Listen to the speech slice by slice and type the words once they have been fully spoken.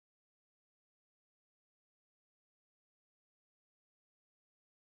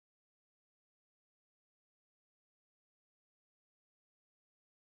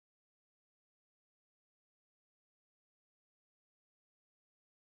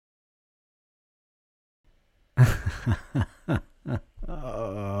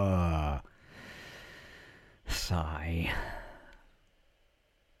Sigh.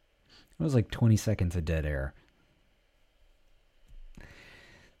 It was like 20 seconds of dead air.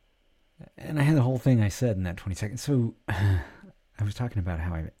 And I had the whole thing I said in that 20 seconds. So I was talking about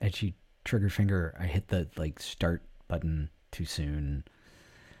how I edgy trigger finger. I hit the start button too soon.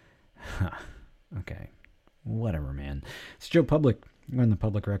 Okay. Whatever, man. It's Joe Public. We're on the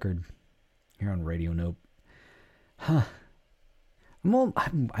public record here on Radio Nope. I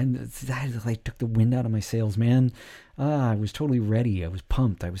took the wind out of my sails, man. I was totally ready. I was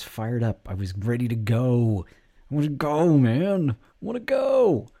pumped. I was fired up. I was ready to go. I want to go, man. I want to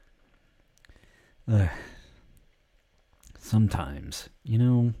go. Sometimes,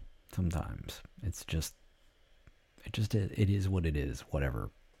 sometimes it's just, it is what it is, whatever,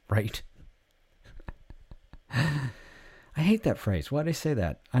 right? I hate that phrase. Why did I say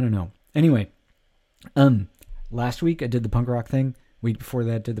that? I don't know. Anyway, last week I did the punk rock thing. Week before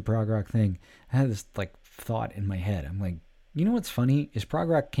that, did the prog rock thing. I had this thought in my head. I'm like, you know what's funny is prog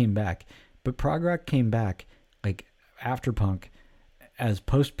rock came back, but prog rock came back after punk as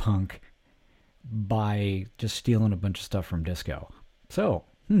post punk by just stealing a bunch of stuff from disco. So,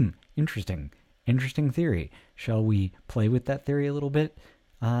 interesting theory. Shall we play with that theory a little bit?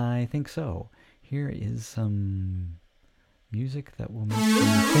 I think so. Here is some music that will make you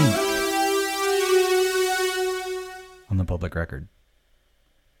think on the public record.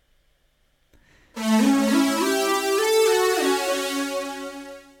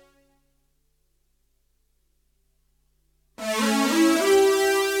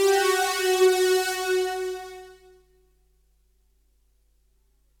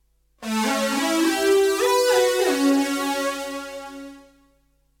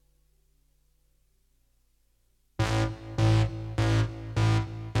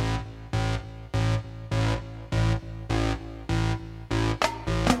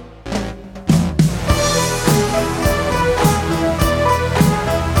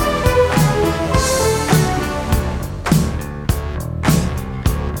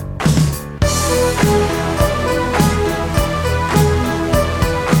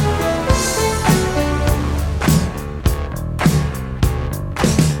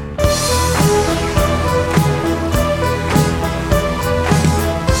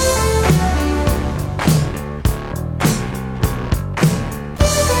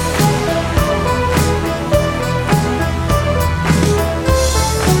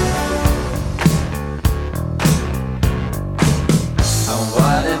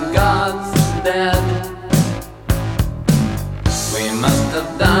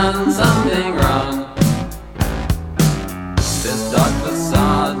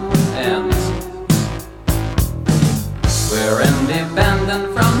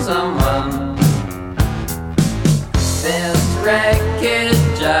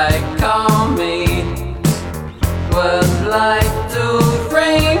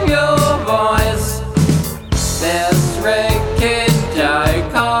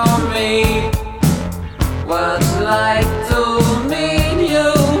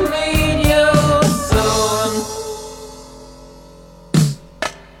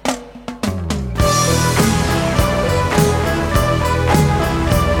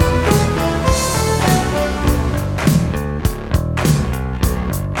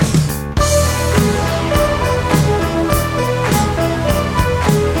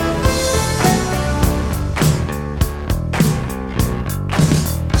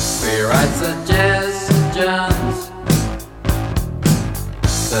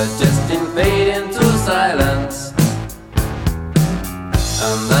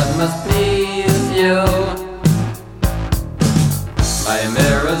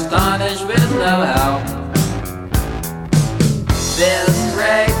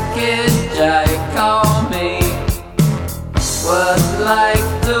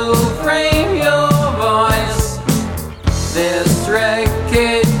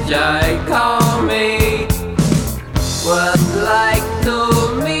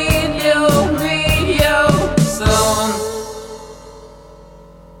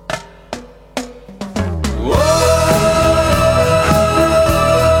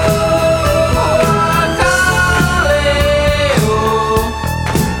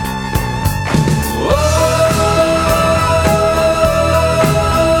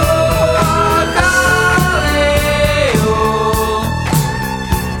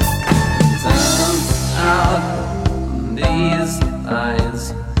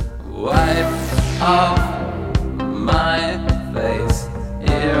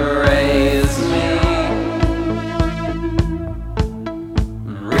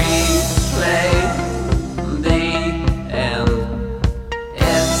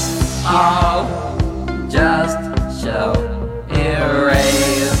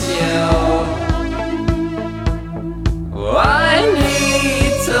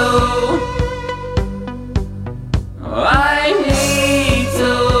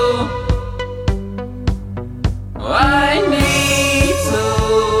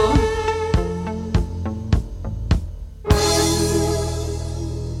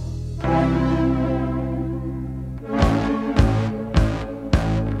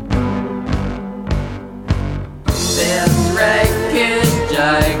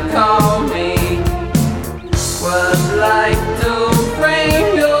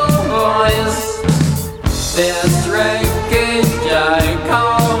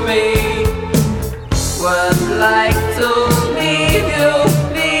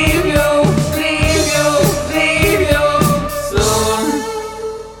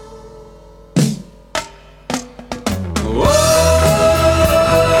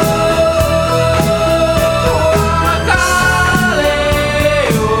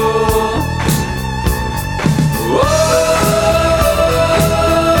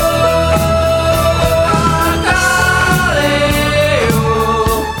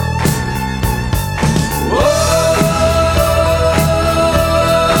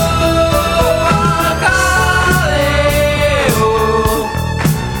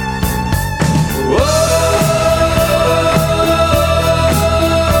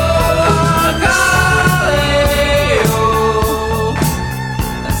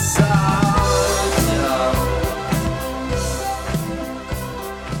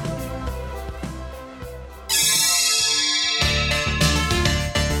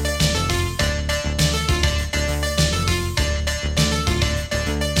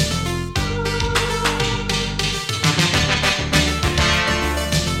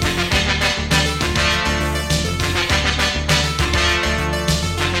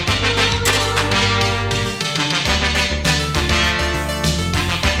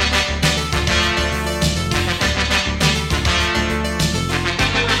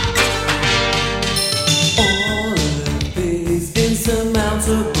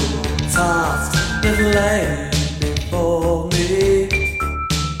 lay before me.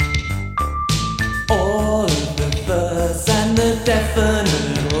 All of the first and the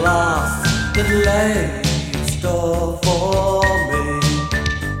definite last that lay in store for me.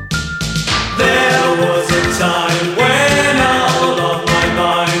 There was a time when all on my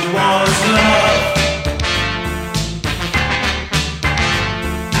mind was love.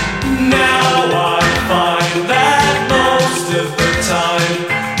 Now I find that most of the time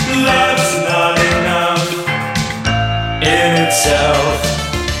love's not enough in itself.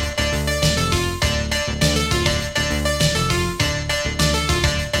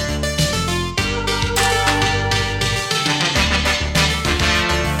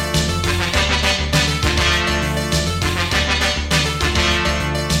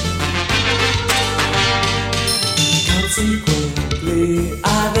 Consequently,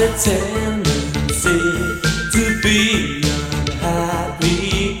 I've a tendency to be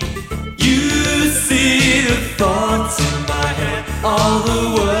unhappy. You see the thoughts in my head, all the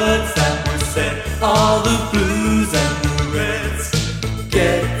words that were said, all the blues and the reds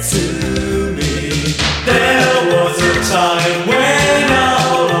get to me. There was a time when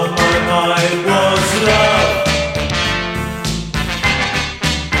all on my mind was love.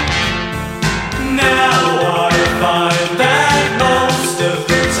 Now I find that most of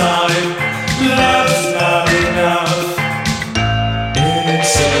the time love's not enough in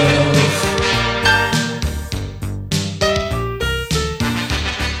itself.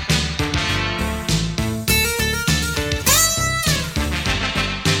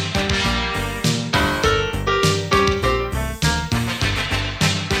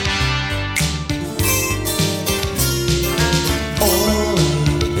 All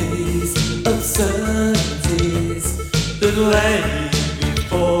of these absurdities that lay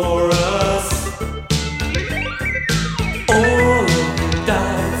before us, all of the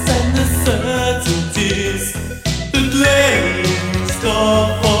doubts and the certainties that lay in store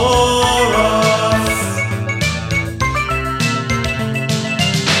for us.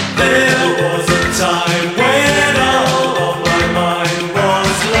 There was a time when all on my mind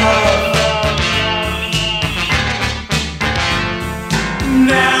was love.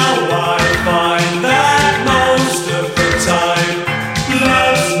 Now I find that most of the time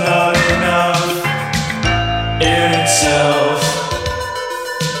love's not enough in itself.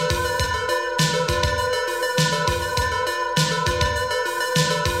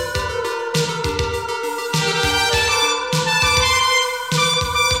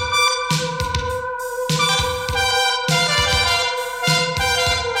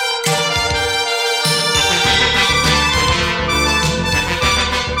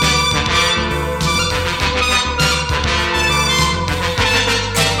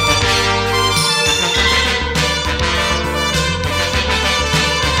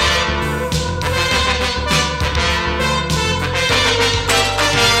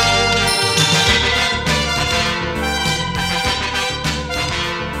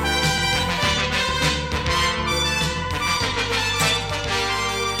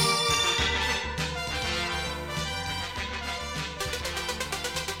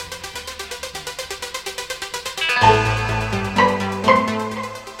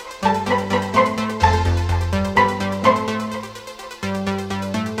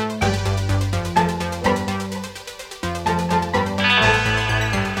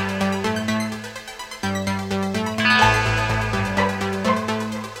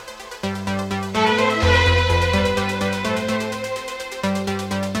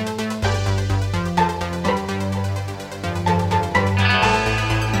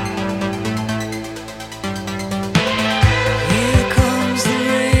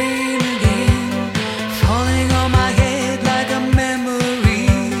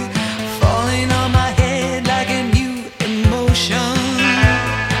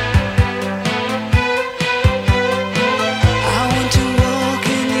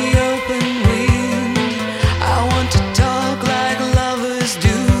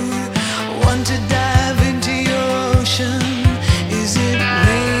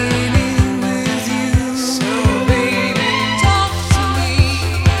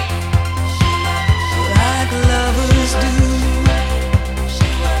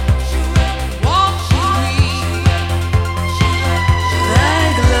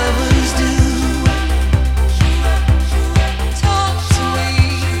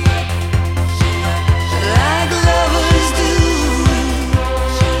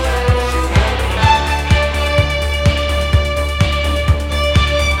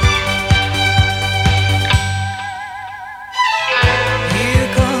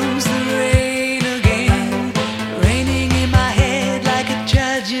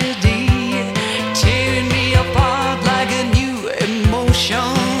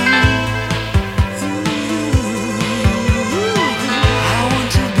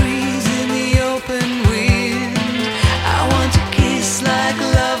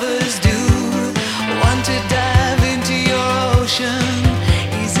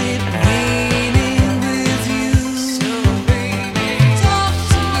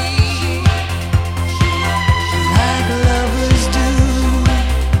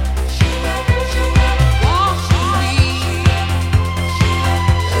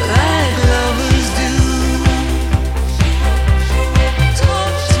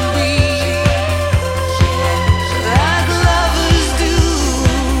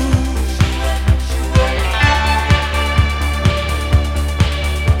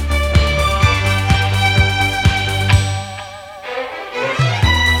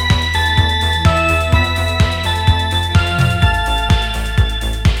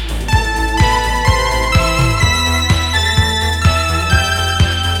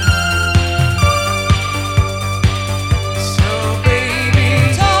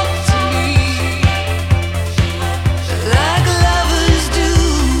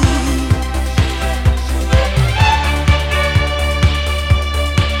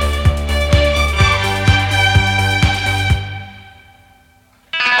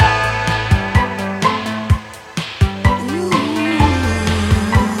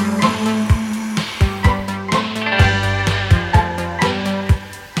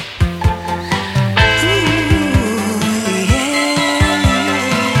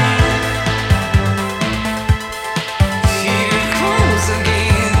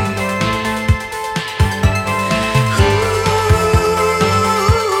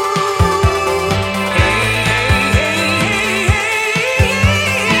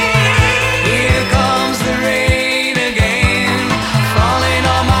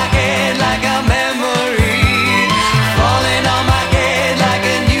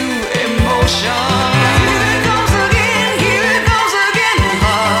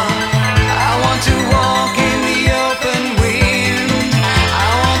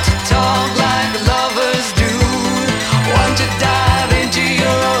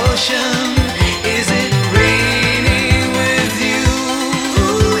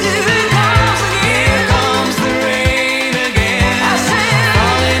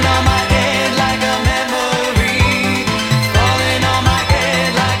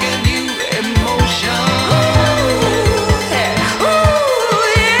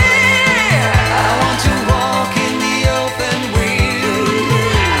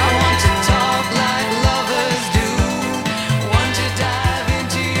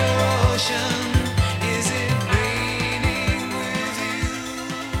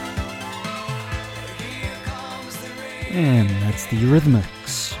 And that's the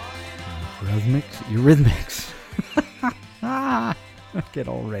Eurythmics. Eurythmics. I get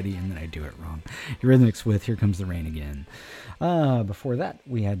all ready and then I do it wrong. Eurythmics with Here Comes the Rain Again. Before that,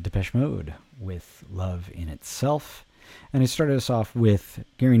 we had Depeche Mode with Love in Itself. And I started us off with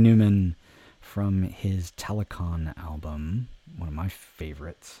Gary Newman from his Telecon album, one of my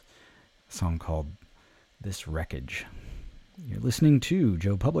favorites, a song called This Wreckage. You're listening to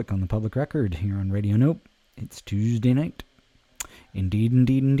Joe Public on the Public Record here on Radio Nope. It's Tuesday night.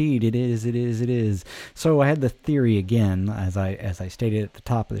 Indeed, it is. So I had the theory again, as I stated at the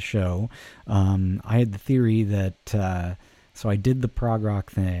top of the show. I had the theory that, so I did the prog rock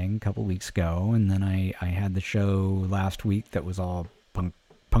thing a couple weeks ago, and then I had the show last week that was all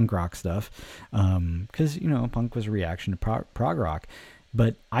punk rock stuff, because, punk was a reaction to prog rock.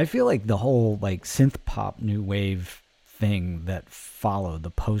 But I feel like the whole, synth-pop new wave thing that followed,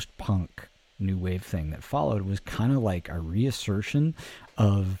 the post-punk new wave thing that followed, was kind of like a reassertion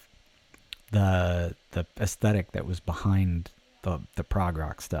of the aesthetic that was behind the prog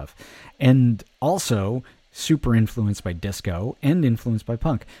rock stuff, and also super influenced by disco and influenced by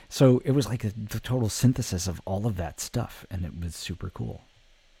punk. So it was like the total synthesis of all of that stuff, and it was super cool.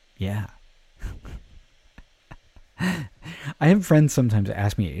 Yeah. I have friends sometimes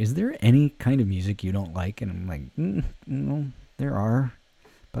ask me, is there any kind of music you don't like? And I'm like, no, there are.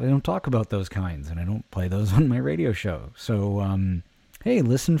 But I don't talk about those kinds, and I don't play those on my radio show. So, hey,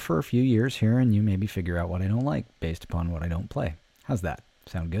 listen for a few years here, and you maybe figure out what I don't like based upon what I don't play. How's that?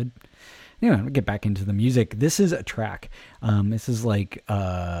 Sound good? Anyway, I'll get back into the music. This is a track. This is like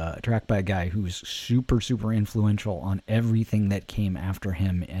a track by a guy who's super, super influential on everything that came after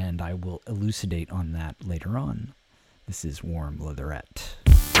him, and I will elucidate on that later on. This is Warm Leatherette.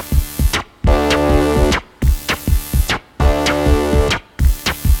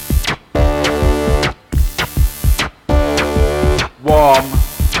 Warm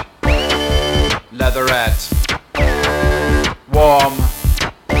leatherette. Warm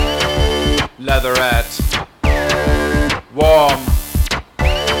leatherette. Warm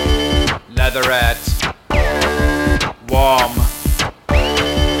leatherette. Warm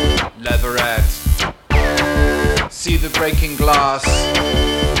leatherette. See the breaking glass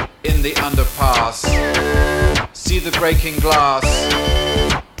in the underpass. See the breaking glass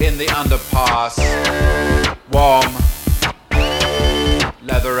in the underpass. Warm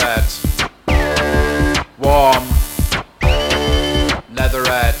leatherette. Warm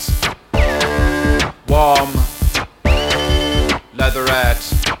leatherette. Warm leatherette.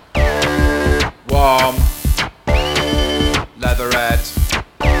 Warm leatherette.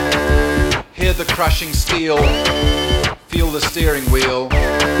 Hear the crushing steel, feel the steering wheel.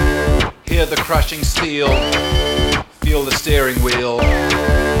 Hear the crushing steel, feel the steering wheel.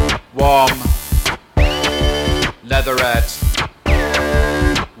 Warm leatherette.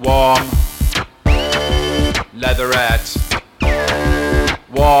 Warm leatherette.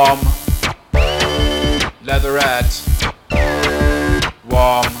 Warm leatherette.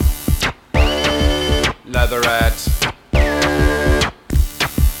 Warm leatherette.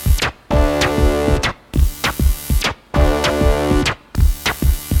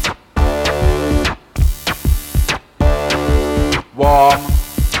 Warm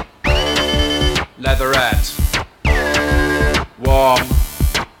leatherette. Warm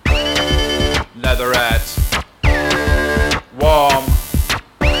leatherette. Warm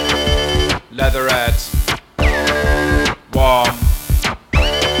leatherette. Warm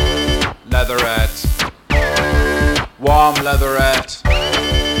leatherette. Warm leatherette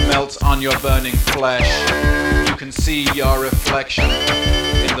melts on your burning flesh. You can see your reflection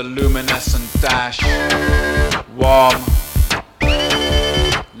in the luminescent dash. Warm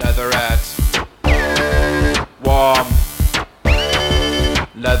leatherette. Warm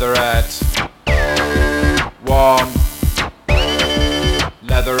leatherette. Warm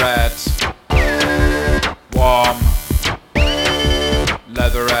leatherette. Warm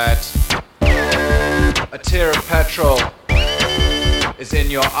leatherette. A tear of petrol is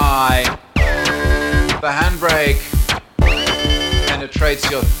in your eye. The handbrake penetrates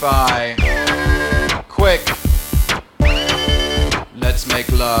your thigh. Quick, let's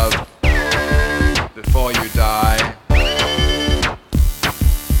make love before you die.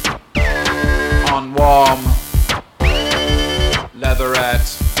 On warm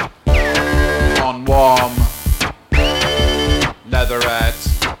leatherette. On warm leatherette.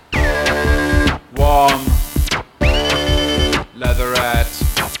 Warm leatherette.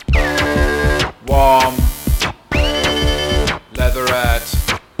 Warm leatherette.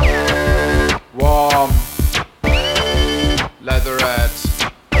 Warm leatherette.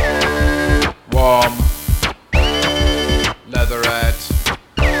 Warm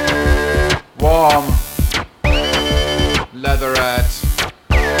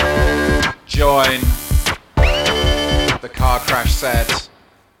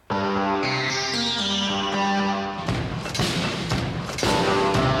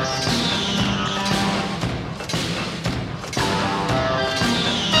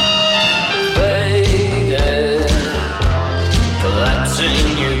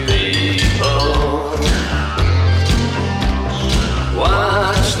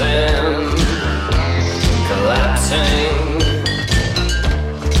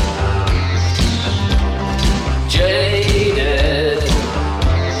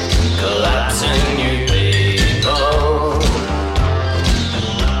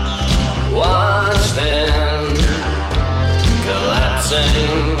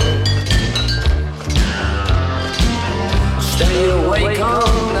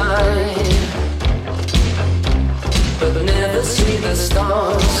the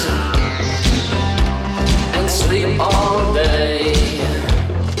stars and sleep all day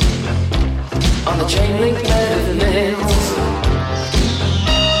on the chain link bed of nails.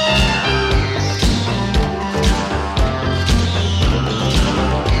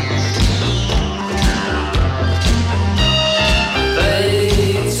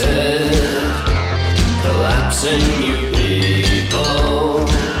 Collapsing you people,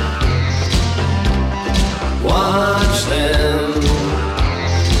 watch them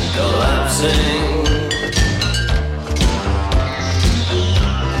collapsing.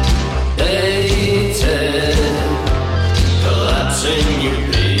 Dated, collapsing you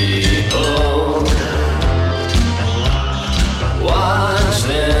people, watch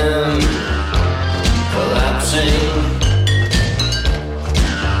them collapsing.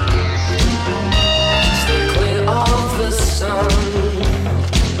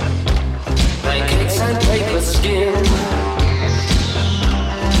 Pancakes and paper skin,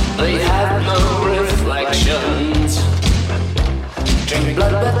 they have no reflections. Drink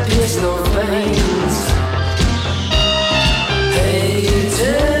blood but pierce no veins.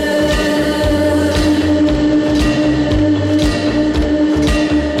 Hated.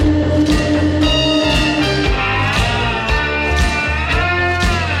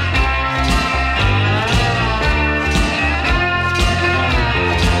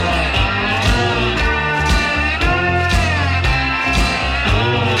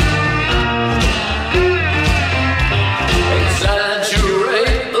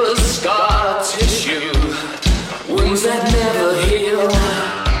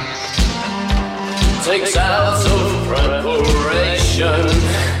 Takes hours of preparation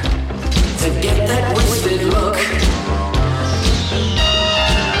to get that wasted look.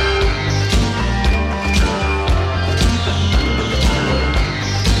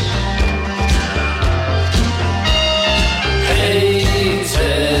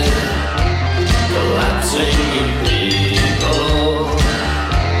 Hated, collapsing you people.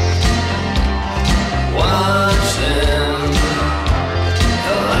 Watch them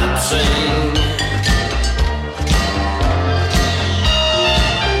collapsing.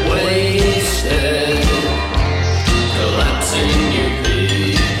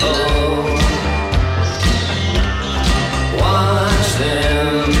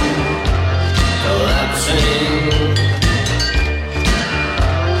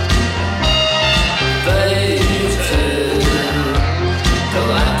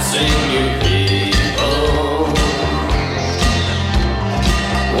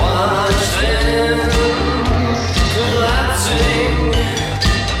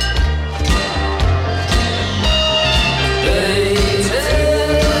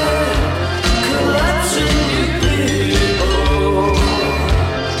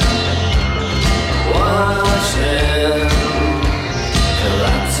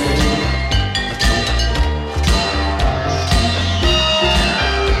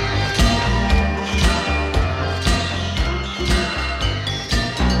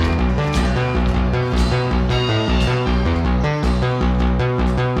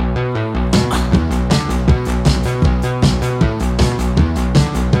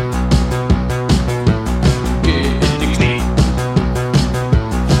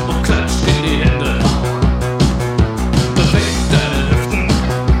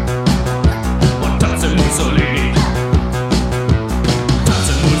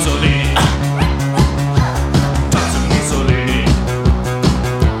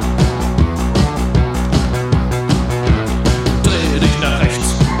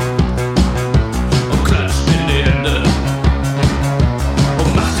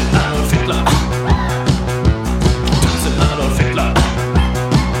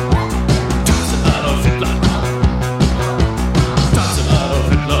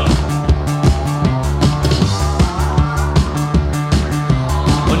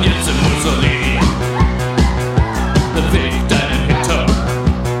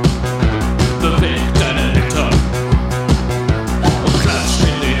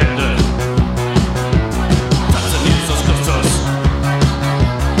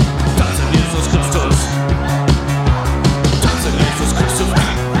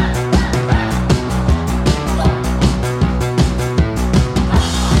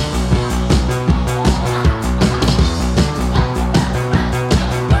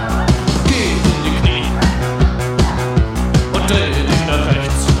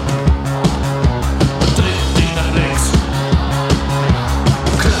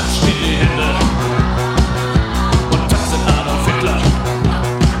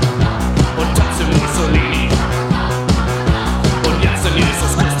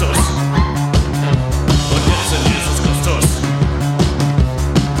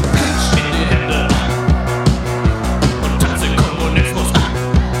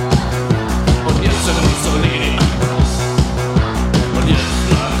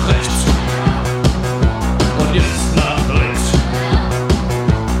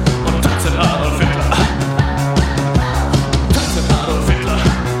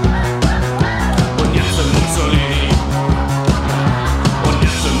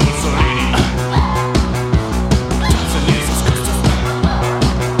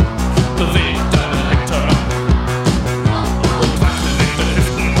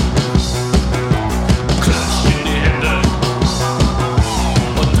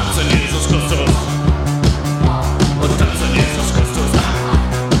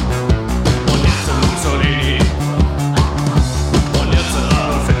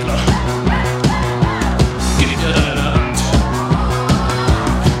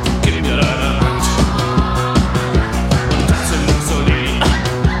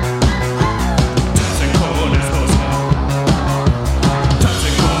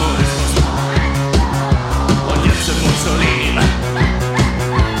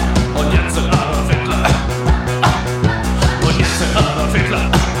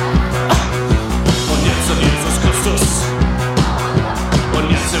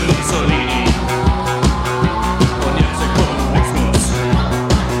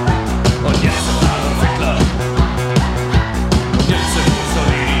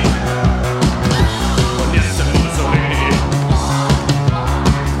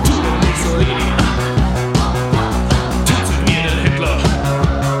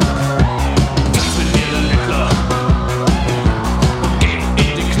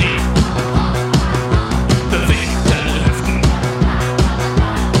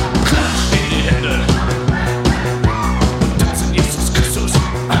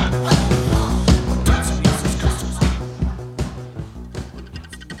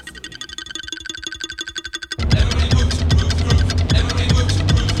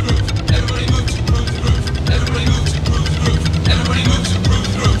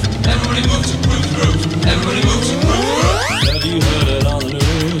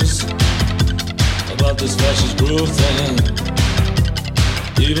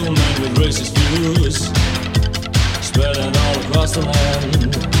 across the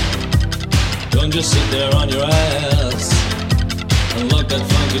land. Don't just sit there on your ass and look that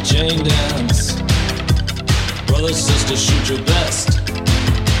funky chain dance. Brothers, sisters, shoot your best.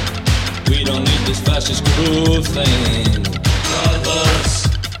 We don't need this fascist groove thing. Brothers,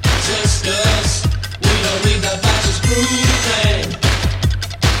 sisters, we don't need that fascist groove thing.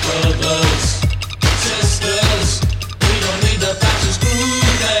 Brothers, sisters, we don't need that fascist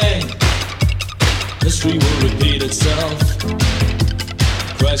groove thing. History will repeat itself.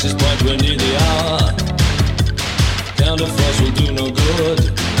 Crisis point, we're near the hour. Counterforce will do no good.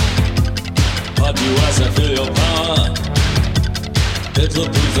 Hot US, I feel your power. Hitler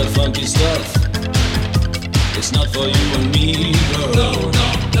proves that funky stuff. It's not for you and me, girl. No.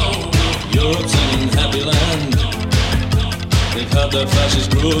 Europe's an unhappy land. They've had their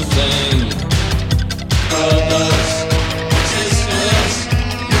fascist groove thing. Brothers, sisters,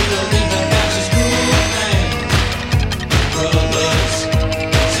 we don't need that fascist groove thing. Brothers,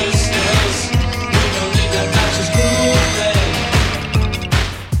 sisters, we don't need that fascist groove thing.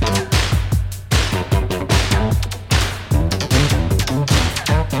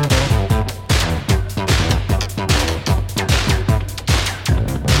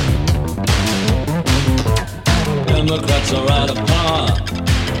 Democrats are out of power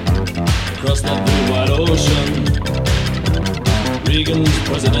across that blue wide ocean. Reagan's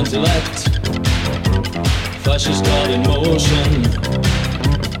president-elect, fascist God in motion.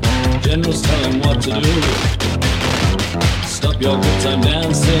 Generals tell him what to do. Stop your good time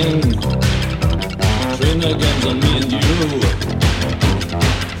dancing. Train their guns on me and you.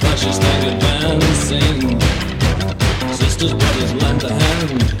 Fascist thing advancing. Sisters, brothers, lend a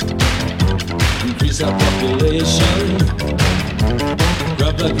hand. Increase our population.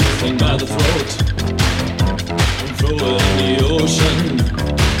 Grab that blue thing by the throat and throw it in the ocean.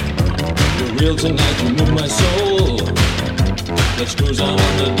 You're real tonight, you move my soul. Let's cruise on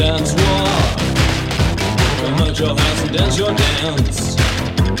the dance floor. Come out your hands and dance your dance.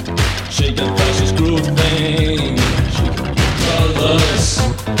 Shake that fascist groove thing. Brothers,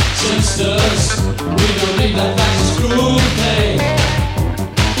 sisters, we don't need that fascist groove thing.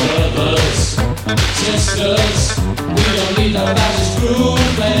 Brothers, sisters, we don't need that fascist groove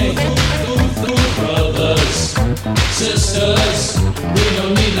thing. Brothers, sisters, we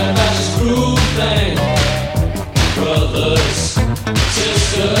don't need that fascist groove thing. Brothers,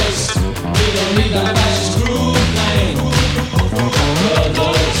 sisters, we don't need that fascist groove thing.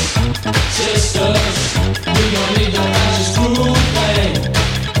 Brothers, sisters, we don't need that fascist groove thing.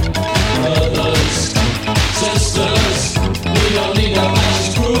 Brothers, sisters, we don't need that fascist groove thing. Brothers, sisters, we don't need that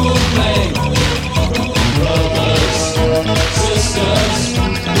fascist groove thing. Brothers, sisters,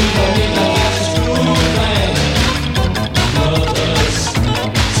 we don't need that fascist groove thing. Brothers,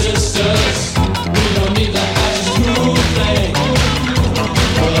 sisters, we don't need that fascist groove thing.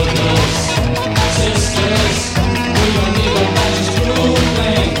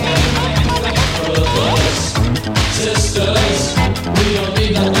 Brothers, sisters, we don't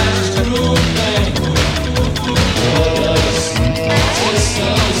need that fascist groove thing. Brothers,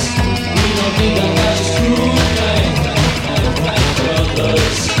 sisters, we don't need that fascist groove thing.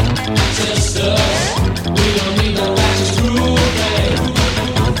 Brothers, sisters, we don't need that fascist groove thing.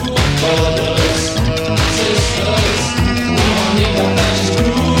 Brothers, sisters, we don't need that fascist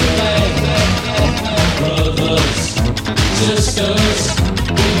groove thing. Brothers, sisters,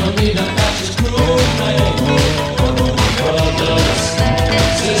 we don't need that fascist groove thing. Brothers,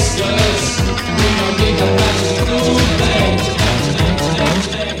 sisters, we don't need that fascist groove thing.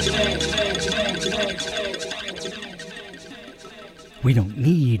 We don't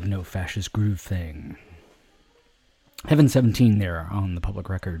need no fascist groove thing. Heaven 17 there on the Public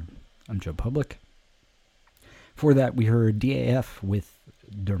Record. I'm Joe Public. For that, we heard DAF with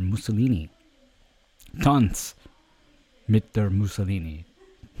Der Mussolini. Tanz mit der Mussolini.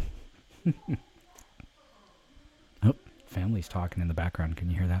 Oh, family's talking in the background. Can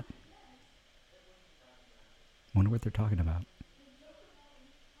you hear that? Wonder what they're talking about.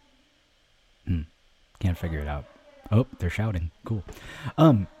 Can't figure it out. Oh, they're shouting. Cool.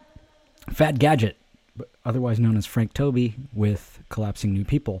 Fat Gadget, otherwise known as Frank Toby, with Collapsing New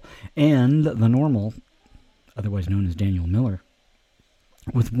People, and The Normal, otherwise known as Daniel Miller,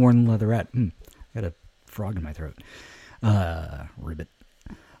 with Worn Leatherette. Got a frog in my throat. Ribbit.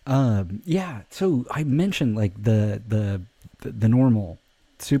 Yeah, so I mentioned like the Normal,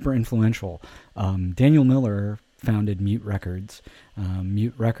 super influential. Daniel Miller founded Mute Records.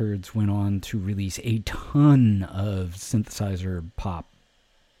 Mute Records went on to release a ton of synthesizer pop,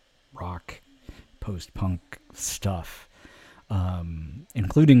 rock, post-punk stuff.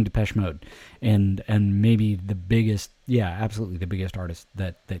 including Depeche Mode, and maybe the biggest, absolutely the biggest artist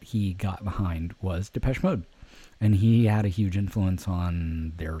that he got behind was Depeche Mode, and he had a huge influence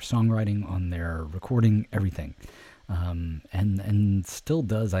on their songwriting, on their recording, everything, and still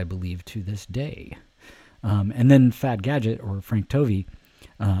does, I believe, to this day. And then Fat Gadget, or Frank Tovey,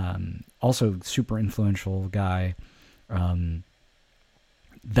 also super influential guy.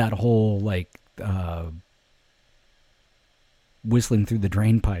 That whole whistling through the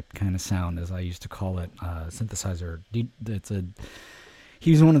drain pipe kind of sound, as I used to call it, synthesizer.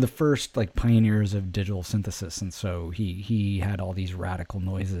 He was one of the first pioneers of digital synthesis, and so he had all these radical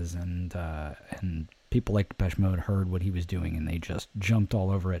noises, and people like Depeche Mode heard what he was doing, and they just jumped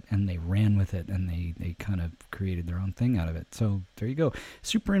all over it, and they ran with it, and they kind of created their own thing out of it. So there you go,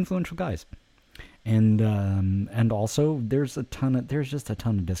 super influential guys. And also there's just a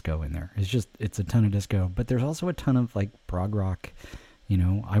ton of disco in there. It's a ton of disco, but there's also a ton of prog rock.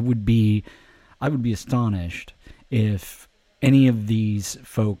 I would be astonished if any of these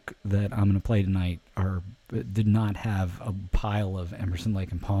folk that I'm going to play tonight did not have a pile of Emerson,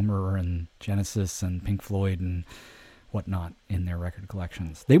 Lake and Palmer and Genesis and Pink Floyd and whatnot in their record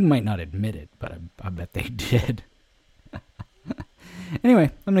collections. They might not admit it, but I bet they did.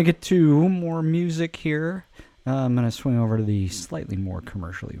 Anyway, I'm going to get to more music here. I'm going to swing over to the slightly more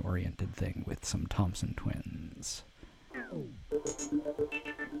commercially oriented thing with some Thompson Twins.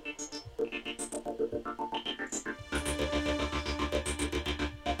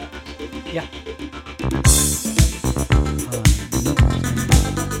 Yeah.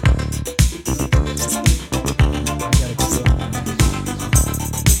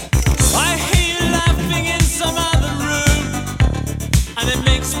 I hear you laughing in some other room, and it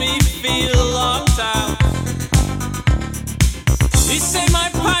makes me feel locked out. You say my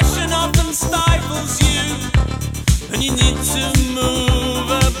passion often stifles you, and you need to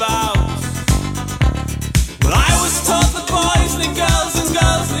move about. Well, I was taught the boys need girls and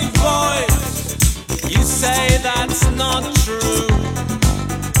girls need boys. You say that's not true.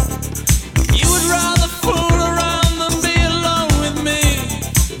 You would rather fool around than be alone with me.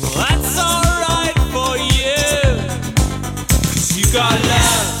 Well, that's alright for you, 'cause you got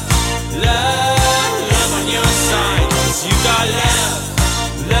love, love, love on your side. 'Cause you got love,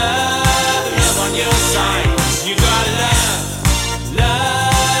 love, love on your side. 'Cause you got love,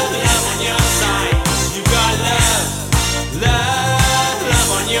 love, love on your side. 'Cause you got love, love, love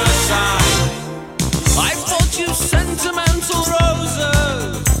on your side. I bought you sentimental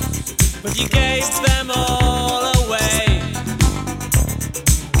roses, but you gave them all away.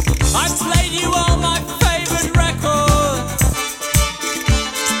 I played you all my favorite records.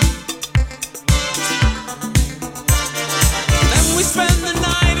 Then we spent the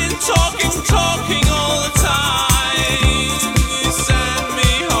night in talking all the time. You sent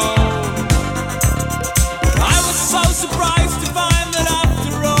me home. I was so surprised to find that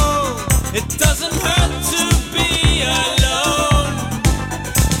after all, it doesn't hurt to be alone.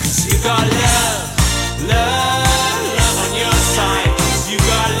 'Cause you got love, love, love on your side. 'Cause you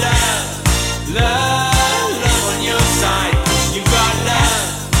got love, love, love on your side. 'Cause you got love,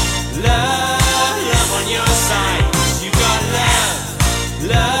 love, love on your side. 'Cause you got love,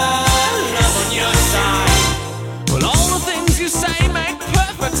 love, love on your side. Well, all the things you say make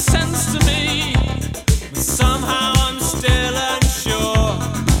perfect sense to me, but somehow I'm still unsure.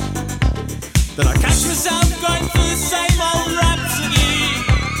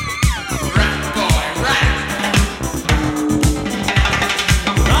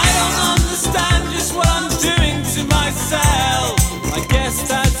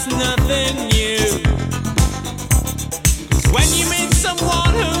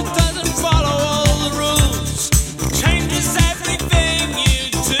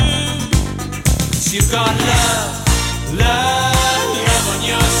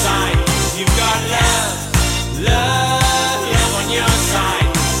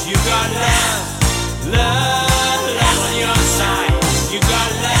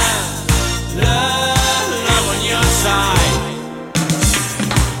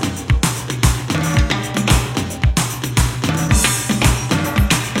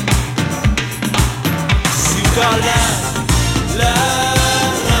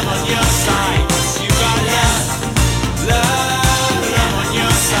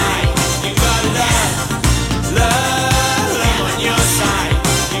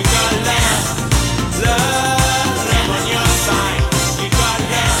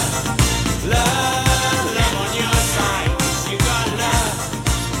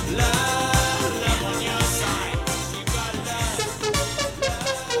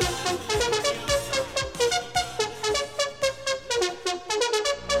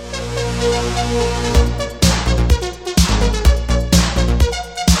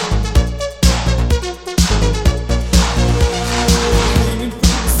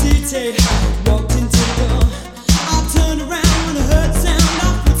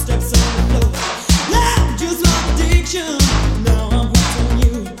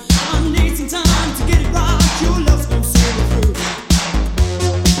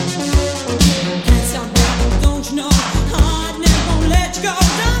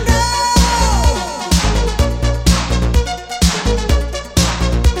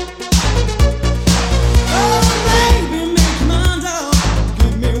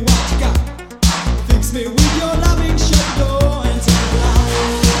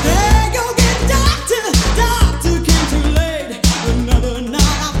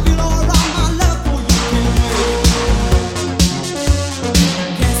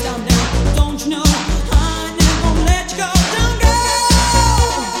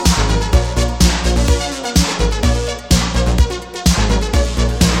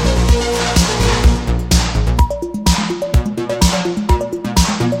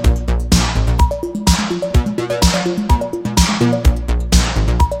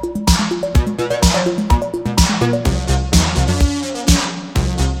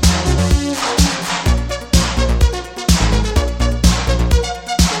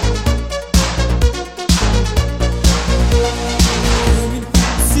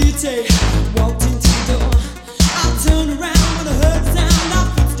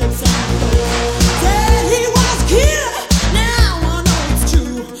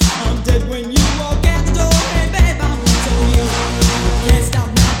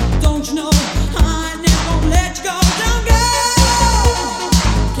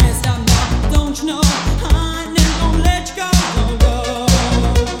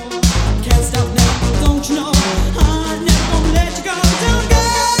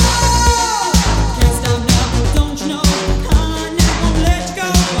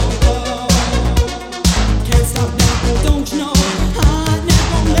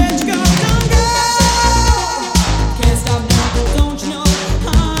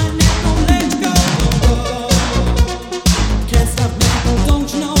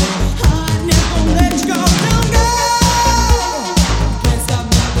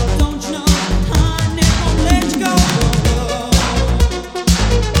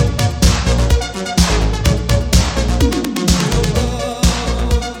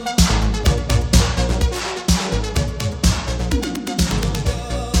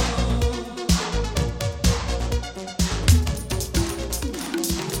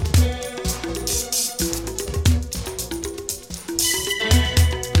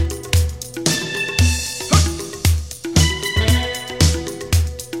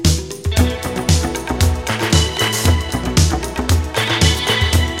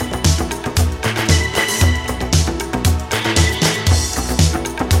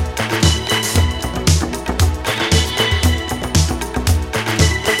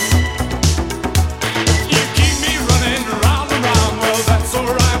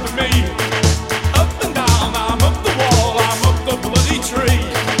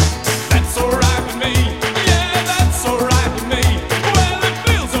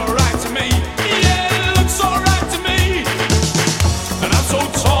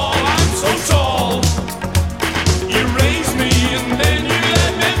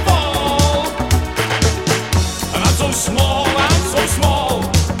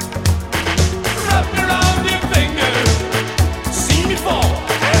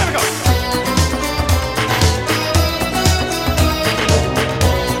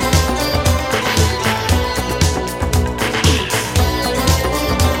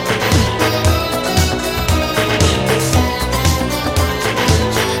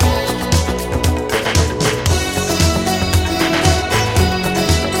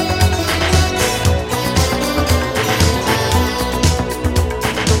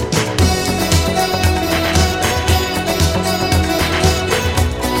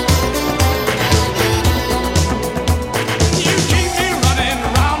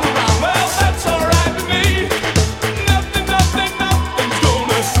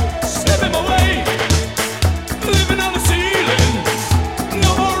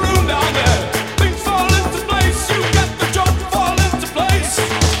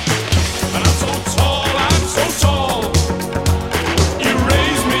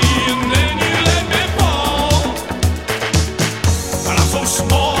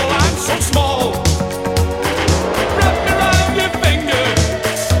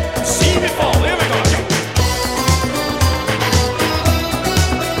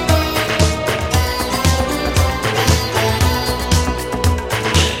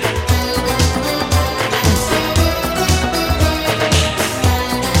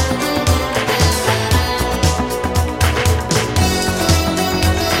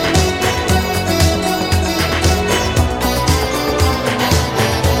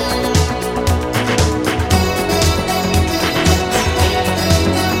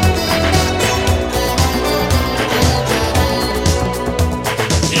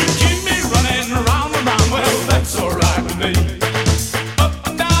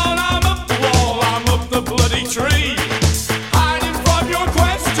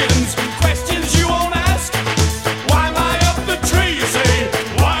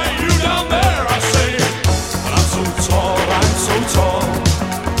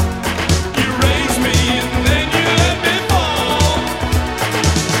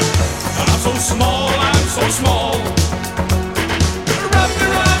 small, I'm so small. Wrap me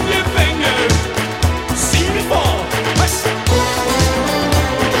around your finger, see me fall. West.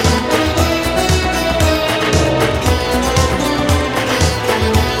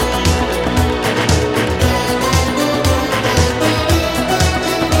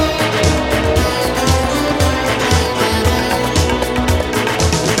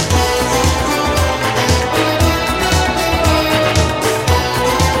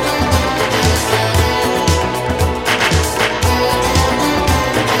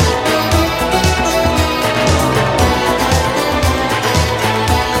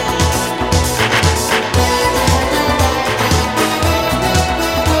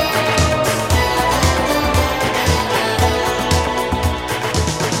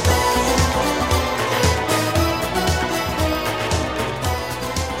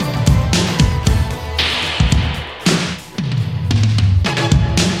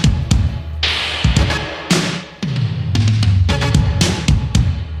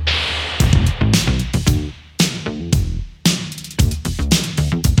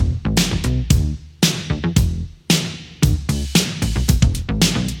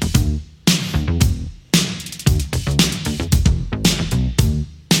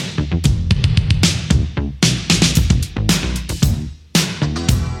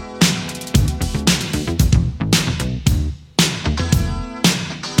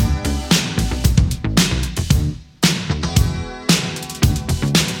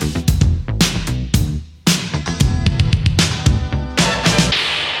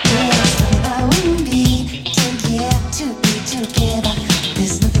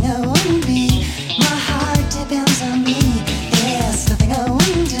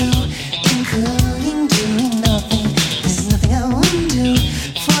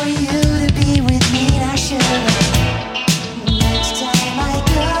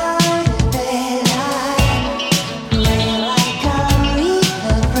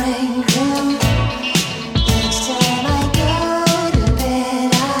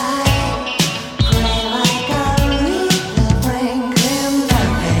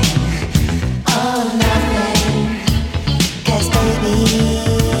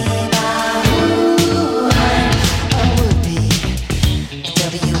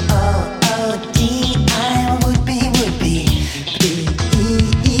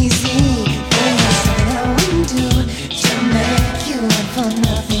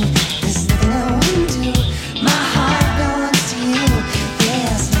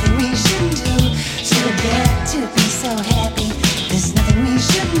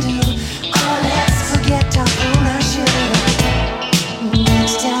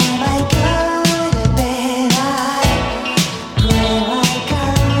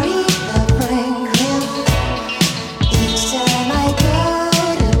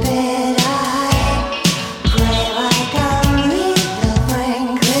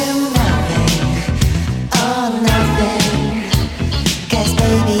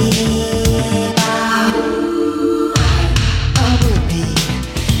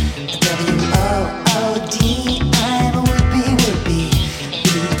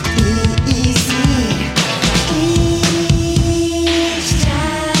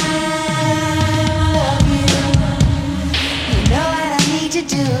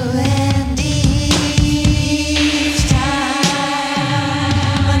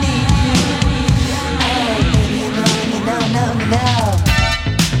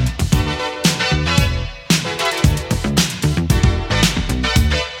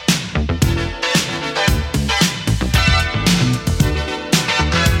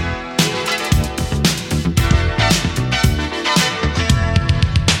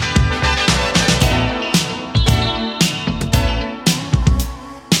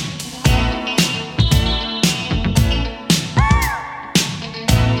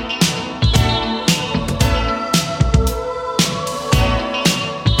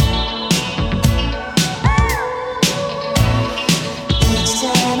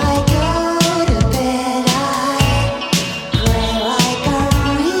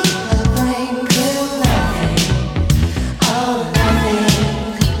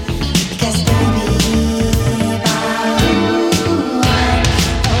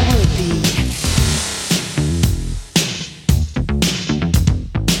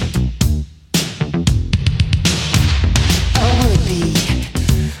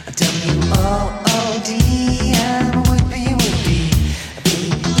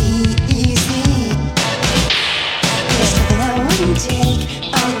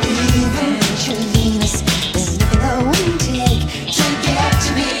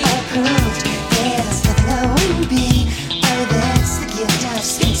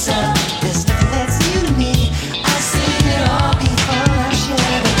 There's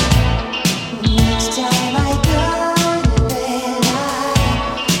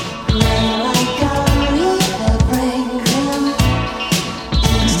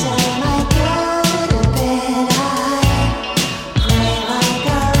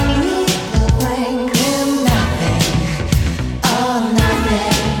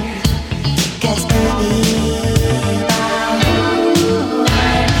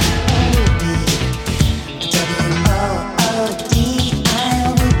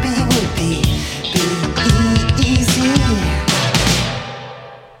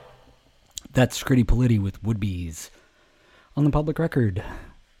That's Scritti Politti with Would-Be's on the Public Record.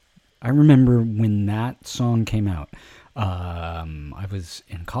 I remember when that song came out. I was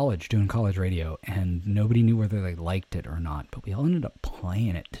in college doing college radio, and nobody knew whether they liked it or not, but we all ended up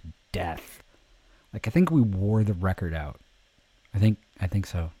playing it to death. Like, I think we wore the record out. I think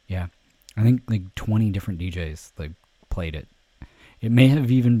so. Yeah. I think like 20 different DJs like played it. It may have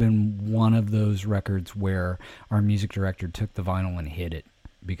even been one of those records where our music director took the vinyl and hid it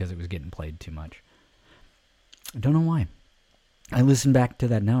because it was getting played too much. I don't know why. I listen back to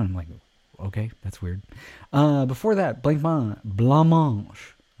that now and I'm like, okay, that's weird. Before that, Blancmange.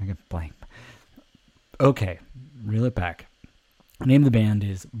 I get blank. Okay, reel it back. The name of the band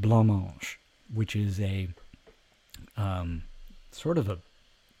is Blancmange, which is a sort of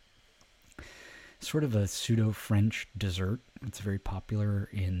a pseudo-French dessert. It's very popular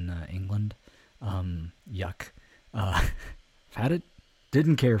in England. Yuck. Had it,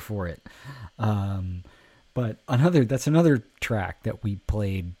 didn't care for it. But that's another track that we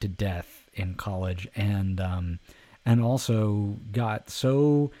played to death in college, and also got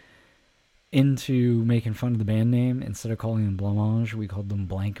so into making fun of the band name. Instead of calling them Blancmange, we called them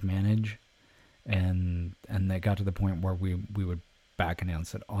Blank Manage, and that got to the point where we would back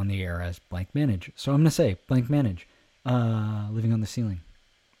announce it on the air as Blank Manage. So I'm gonna say Blank Manage, Living on the Ceiling.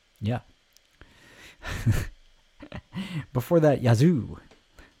 Yeah. Before that, Yazoo,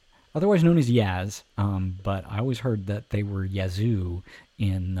 otherwise known as Yaz, but I always heard that they were Yazoo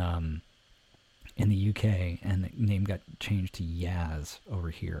in the UK, and the name got changed to Yaz over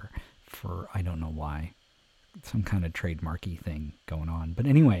here for I don't know why. Some kind of trademarky thing going on. But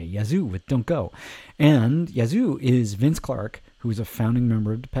anyway, Yazoo with Don't Go. And Yazoo is Vince Clarke, who is a founding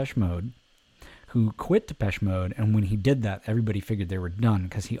member of Depeche Mode, who quit Depeche Mode, and when he did that, everybody figured they were done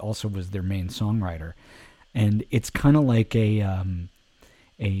because he also was their main songwriter. And it's kind of like a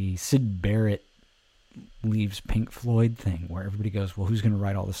Syd Barrett leaves Pink Floyd thing, where everybody goes, well, who's going to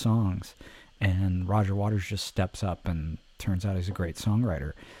write all the songs? And Roger Waters just steps up and turns out he's a great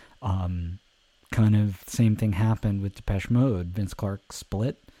songwriter. Kind of same thing happened with Depeche Mode. Vince Clarke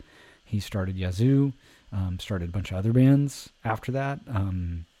split. He started Yazoo, started a bunch of other bands after that.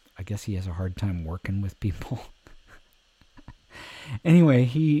 I guess he has a hard time working with people. Anyway,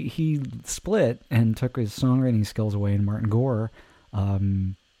 he split and took his songwriting skills away, and Martin Gore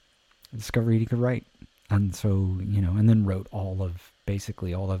discovered he could write. And so, and then wrote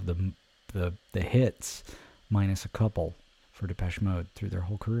basically all of the hits, minus a couple, for Depeche Mode through their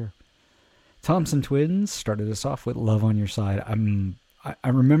whole career. Thompson Twins started us off with Love on Your Side. I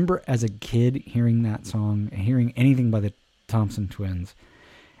remember as a kid hearing that song, hearing anything by the Thompson Twins,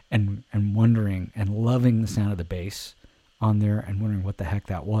 and wondering and loving the sound of the bass on there and wondering what the heck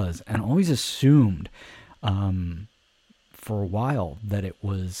that was, and always assumed for a while that it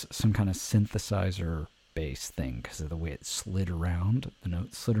was some kind of synthesizer bass thing because of the way it slid around, the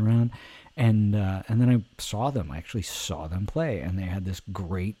notes slid around, and then I actually saw them play, and they had this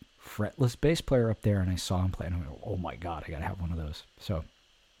great fretless bass player up there, and I saw him play, and I went, oh my god, I gotta have one of those. So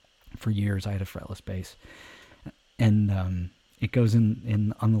for years I had a fretless bass, and it goes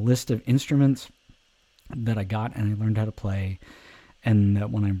in on the list of instruments that I got and I learned how to play, and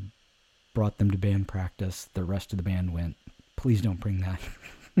that when I brought them to band practice, the rest of the band went, please don't bring that.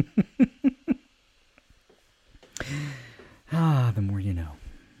 The more you know.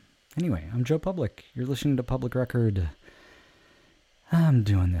 Anyway, I'm Joe Public. You're listening to Public Record. I'm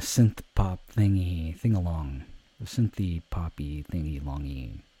doing the synth-pop thing-along. The synthy-poppy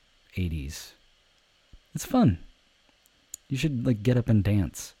thingy-longy 80s. It's fun. You should, get up and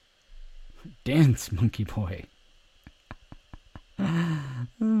dance. Dance, monkey boy.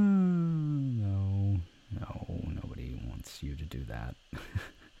 No, nobody wants you to do that.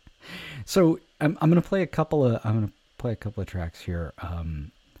 So I'm gonna play a couple of tracks here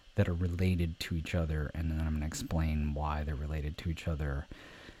that are related to each other, and then I'm gonna explain why they're related to each other.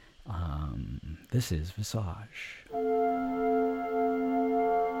 This is Visage.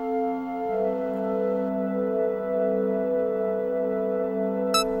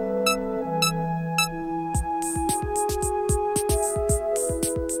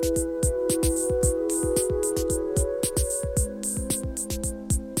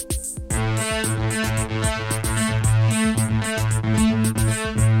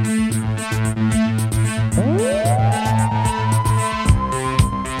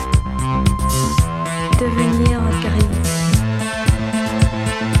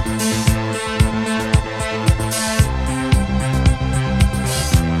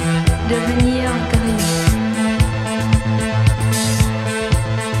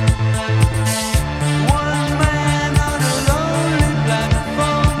 One man on a lonely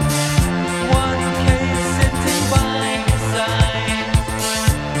platform,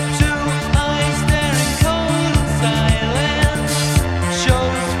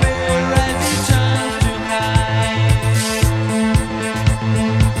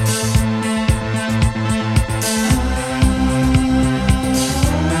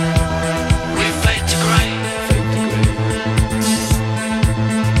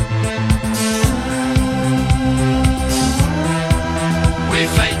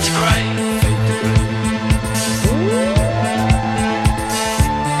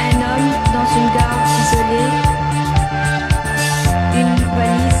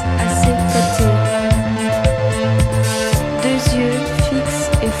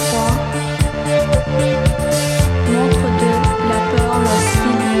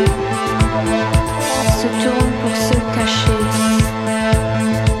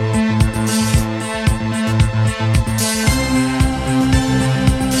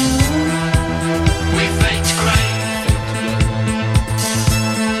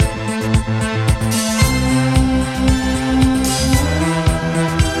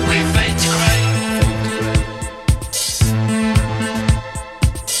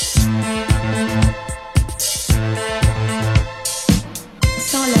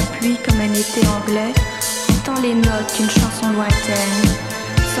 Entend la pluie comme un été anglais, entend les notes d'une chanson lointaine,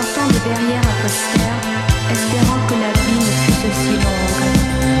 sortant de derrière un poster, espérant que la vie ne fût aussi longue.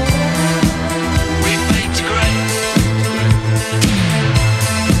 We fade to grey.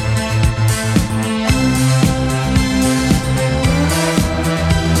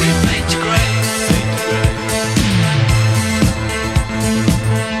 We fade to grey.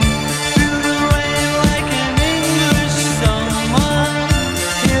 Through the rain like an English summer,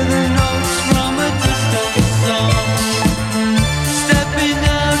 hear the notes from a distant song. Stepping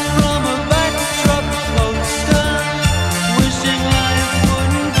out from a backdrop poster, wishing life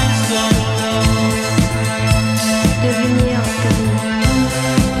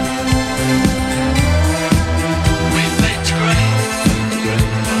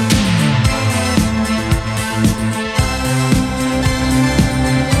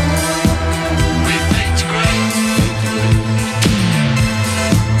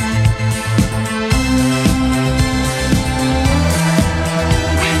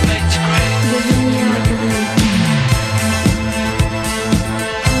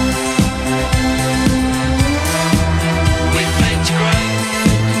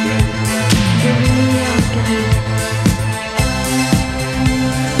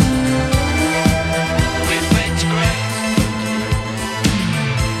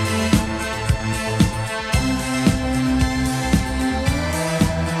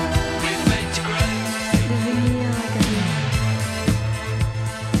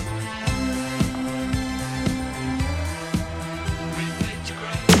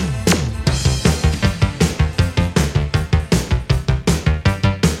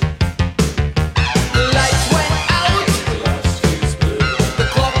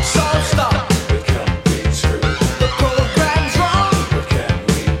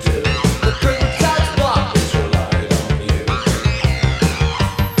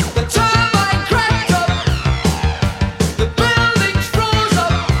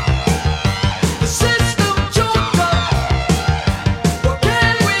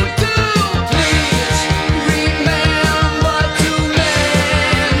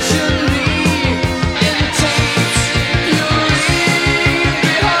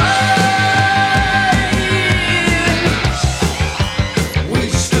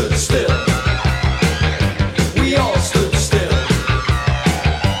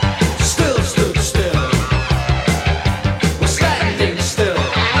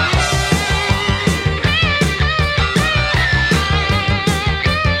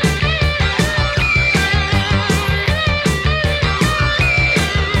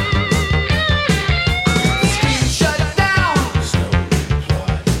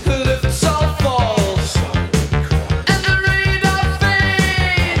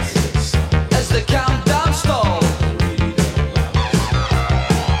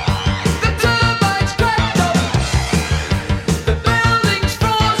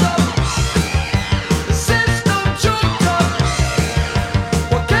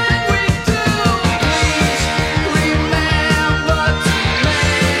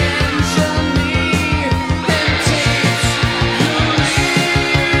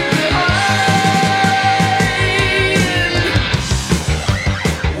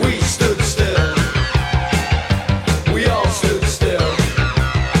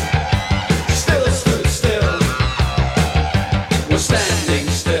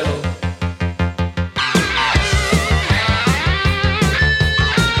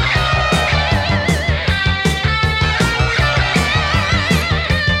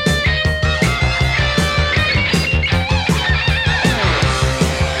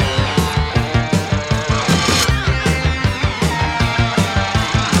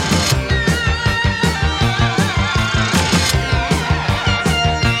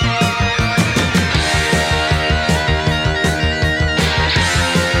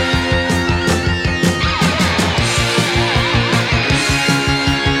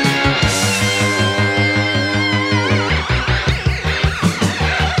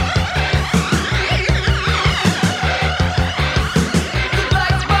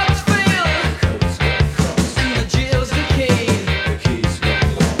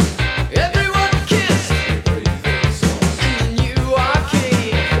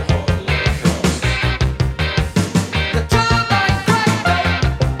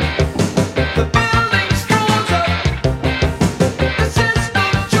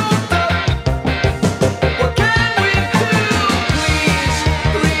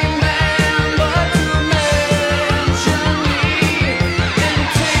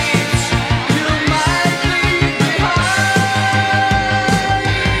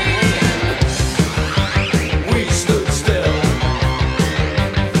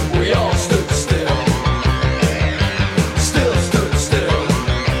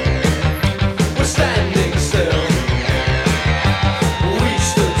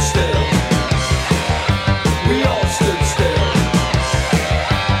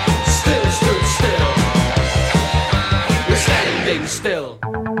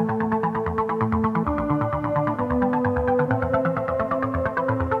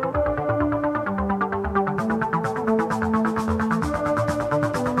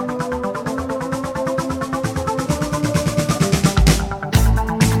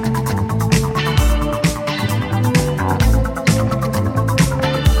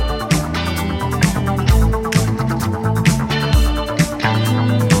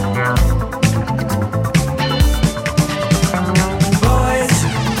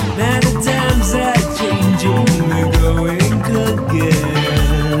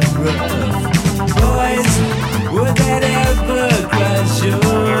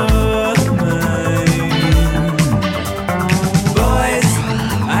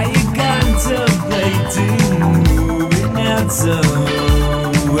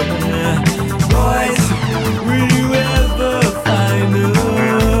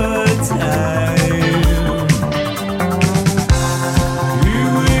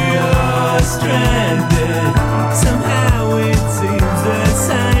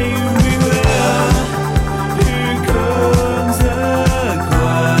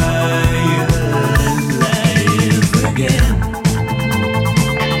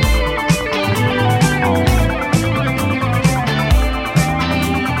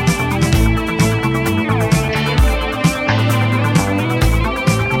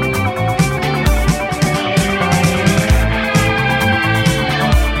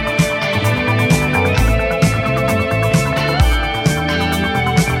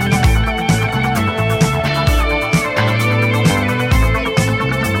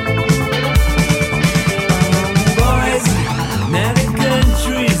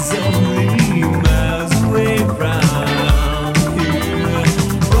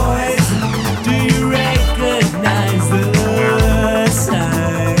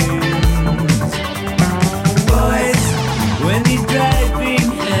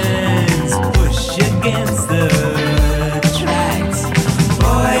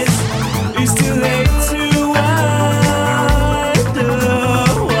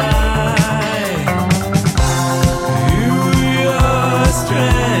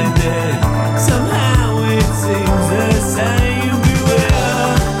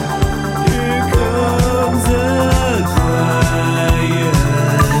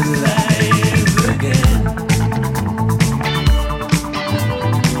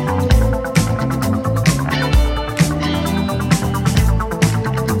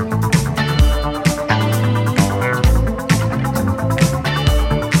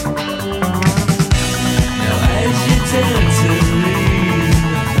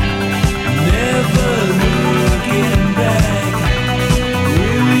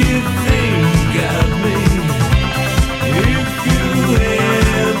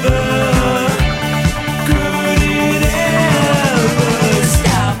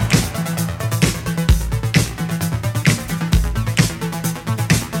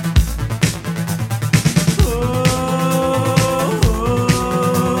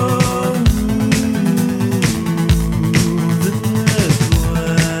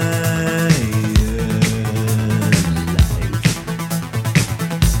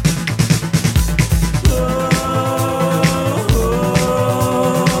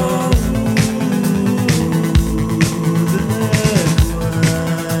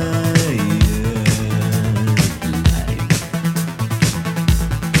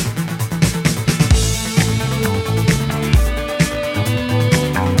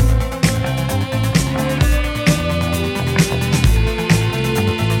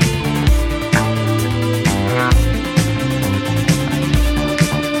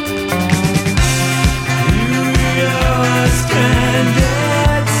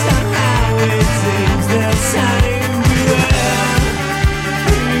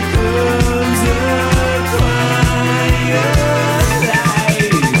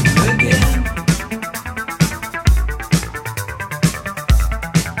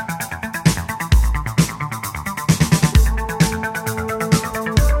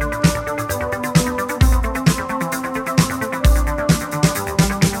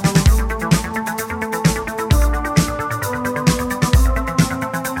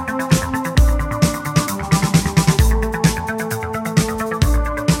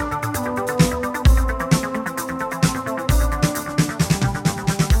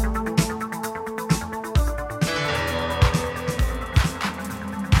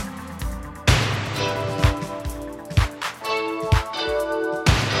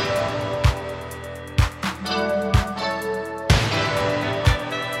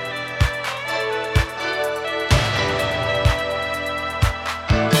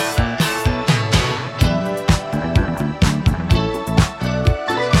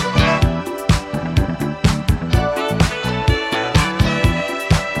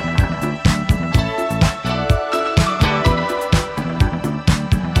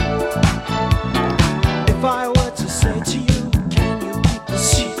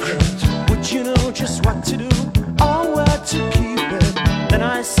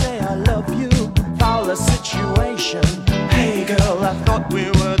We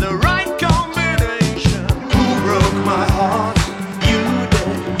were the right combination. Who broke my heart? You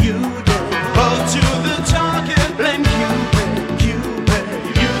did, you did. Hold to the target, blame Cupid, Cupid.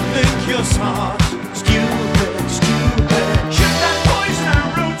 You think you're smart, stupid, stupid. Shoot that poison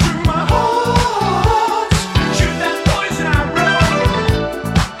arrow through my heart. Shoot that poison arrow.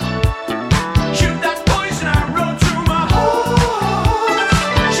 Shoot that poison arrow through my heart.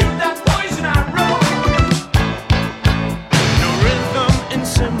 Shoot that poison arrow. No rhythm in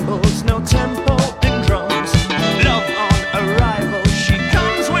cymbals, no tempo in drums. Love on arrival, she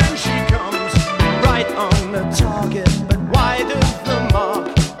comes when she comes. Right on the target, but wide of the mark.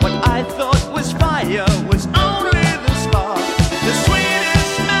 What I thought was fire was only the spark. The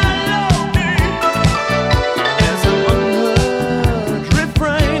sweetest melody is an unheard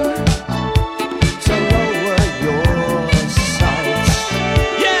refrain. So lower your sights.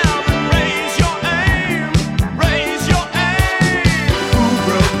 Yeah, but raise your aim. Raise your aim. Who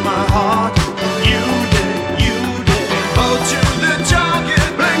broke my heart? You did, you did. Oh, to the target,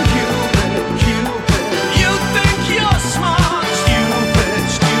 blame Cupid, Cupid. You think you're smart, stupid,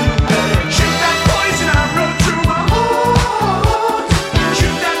 stupid. Shoot that poison arrow through my heart.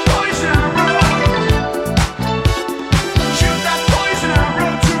 Shoot that poison arrow. Shoot that poison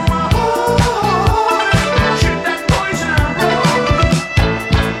arrow through my heart. Shoot that poison arrow.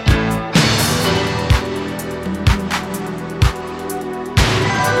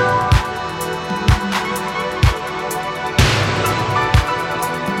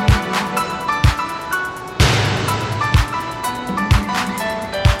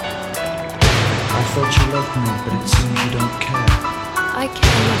 I thought you loved me, but it seems you don't care. I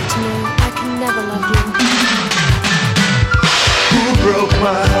care not to know. I can never love you. Who broke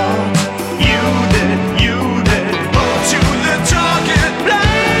my heart? You did, you did. Oh, to the target,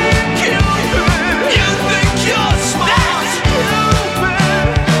 blame Cupid. You think you're smart, stupid.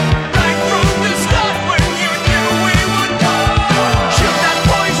 Right from the start when you knew we would part. Shoot that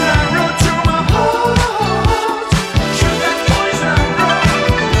poison arrow to my heart. Shoot that poison arrow.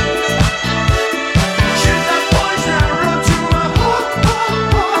 Shoot that poison arrow to my heart.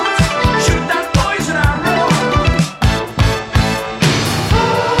 Shoot that poison arrow.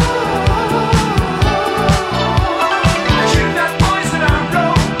 Shoot that poison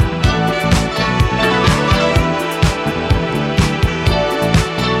arrow.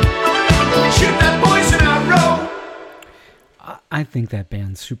 Shoot that poison arrow. I think that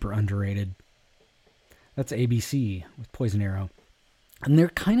band's super underrated. That's ABC with Poison Arrow, and they're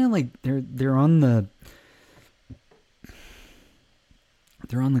kind of like they're on the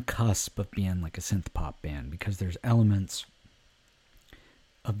cusp of being like a synth pop band because there's elements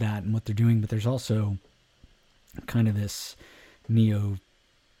of that and what they're doing, but there's also kind of this neo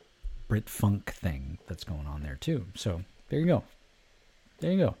Brit funk thing that's going on there too. So there you go.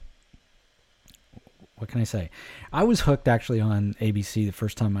 There you go. What can I say? I was hooked actually on ABC the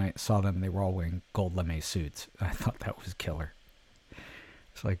first time I saw them. They were all wearing gold lame suits. I thought that was killer.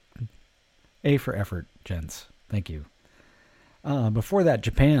 It's like A for effort, gents. Thank you. Before that,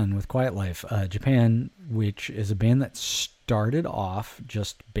 Japan with Quiet Life. Japan, which is a band that started off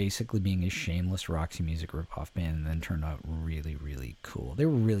just basically being a shameless Roxy Music rip-off band and then turned out really, really cool. They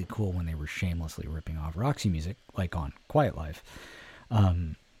were really cool when they were shamelessly ripping off Roxy Music, like on Quiet Life.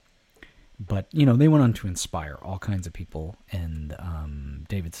 But, you know, they went on to inspire all kinds of people, and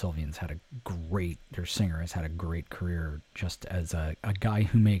David Sylvian's had their singer has had a great career just as a guy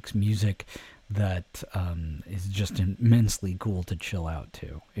who makes music that is just immensely cool to chill out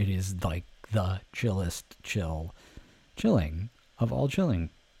to. It is like the chillest chilling of all chilling.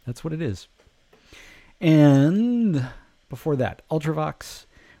 That's what it is. And before that, Ultravox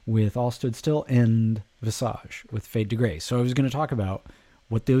with All Stood Still and Visage with Fade to Grey. So I was going to talk about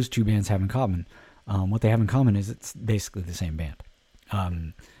what those two bands have in common. What they have in common is it's basically the same band.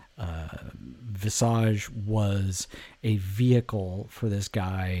 Visage was a vehicle for this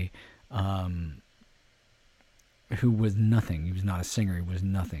guy who was nothing. He was not a singer. He was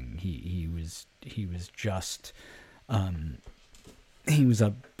nothing. He was just he was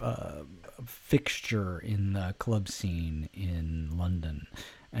a fixture in the club scene in London,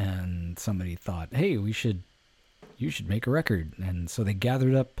 and somebody thought, hey, you should make a record. And so they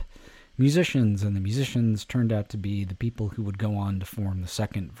gathered up musicians, and the musicians turned out to be the people who would go on to form the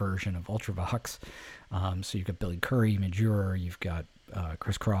second version of Ultravox. So you've got Billy Currie, Majura, you've got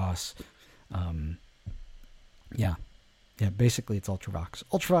Chris Cross. Yeah, basically it's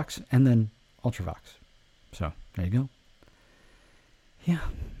Ultravox, and then Ultravox. So there you go. Yeah,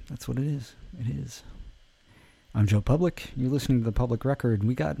 that's what it is. It is. I'm Joe Public. You're listening to The Public Record.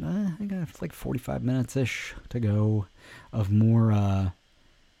 I got like 45 minutes-ish to go of more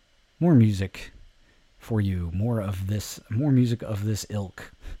more music for you. More music of this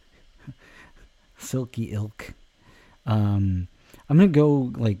ilk. Silky ilk. I'm gonna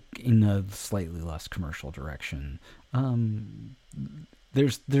go like in a slightly less commercial direction.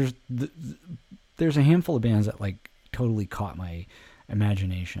 There's a handful of bands that like totally caught my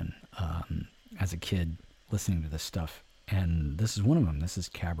imagination as a kid listening to this stuff, and this is one of them. This is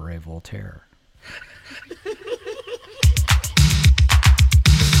Cabaret Voltaire.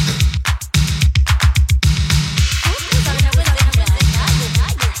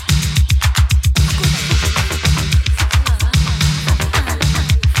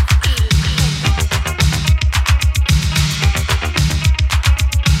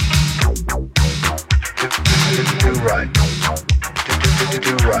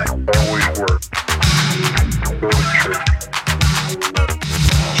 Do right, always work. Go to church.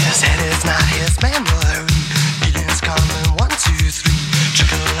 His head is not his memory. Feelings coming 1, 2, 3.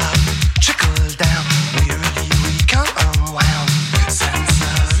 Trickle up, trickle down. Wearily we come unwound.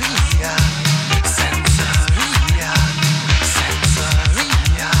 Sensoria, sensoria,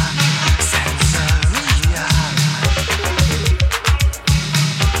 sensoria, sensoria.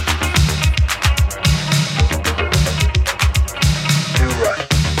 Do right.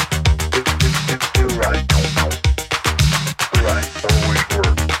 Do right. Right, always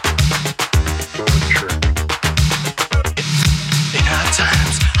work. Go to church. In hard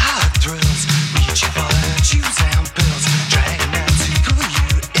times, hard thrills. Reach for the shoes and bills. Dragging them to pull you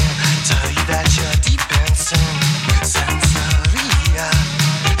in. Tell you that you're deep in sin. Sensoria,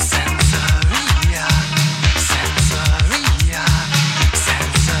 sensoria, sensoria,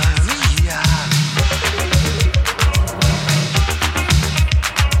 sensoria.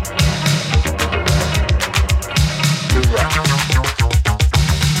 Do right. Do right. Do right.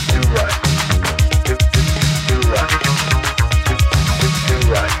 Do right. Do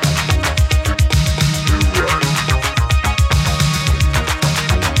right. Do right.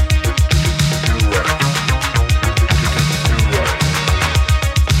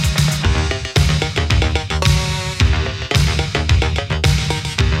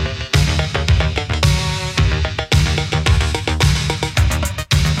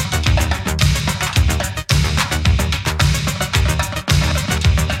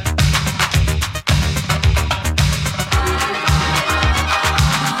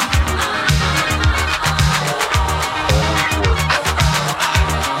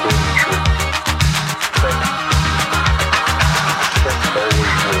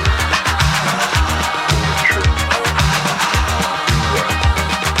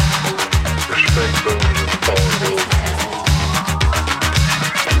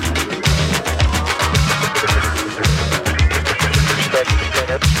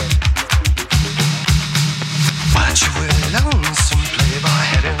 Watch you alone, some playboy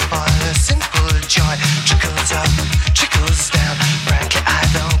heading for the simple joy. Trickles up, trickles down. Frankly, I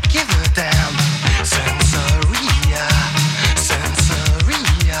don't give a damn. Sensoria,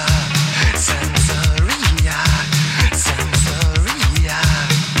 sensoria, sensoria, sensoria.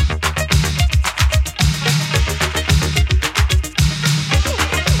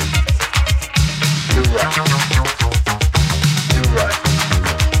 Do right. Do right. Do right.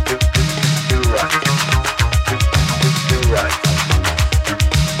 Do right. Do right. Do right.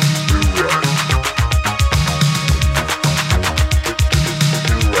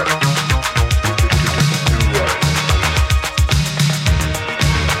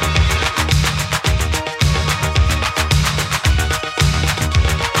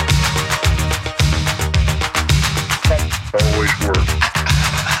 Always work.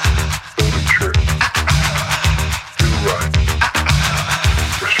 Go to church. Do right.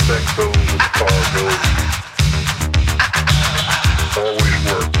 Respect those with far goes. Always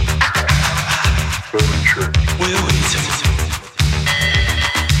work. Go to church. We're waiting.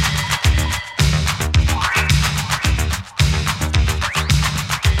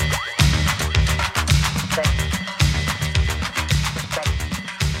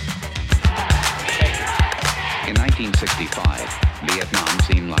 In 1965, Vietnam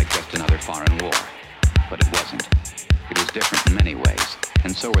seemed like just another foreign war. But it wasn't. It was different in many ways,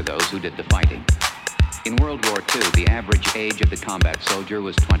 and so were those who did the fighting. In World War II, the average age of the combat soldier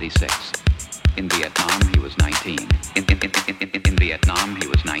was 26. In Vietnam, he was 19. In Vietnam, he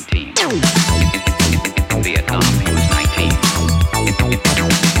was 19. In Vietnam, he was 19.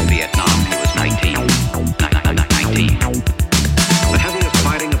 In Vietnam, he was 19. 19. The heaviest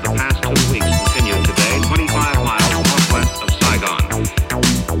fighting of the past 2 weeks continued today, 25 miles northwest of Saigon.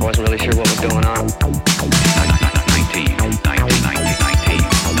 I wasn't really sure what was going on. 19.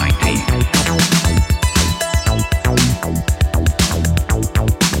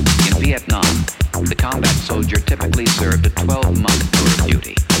 In Vietnam, the combat soldier typically served a 12-month tour of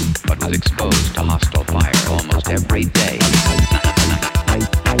duty, but was exposed to hostile fire almost every day.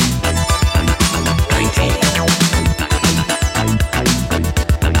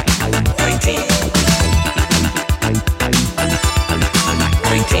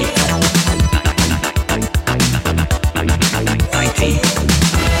 19.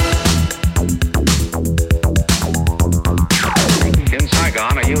 In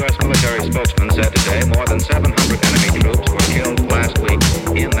Saigon, a U.S. military spokesman said today more than 700 enemy troops were killed last week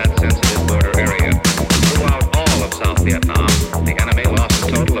in that sensitive border area. Throughout all of South Vietnam, the enemy lost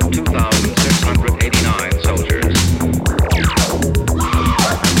a total of 2,689 soldiers.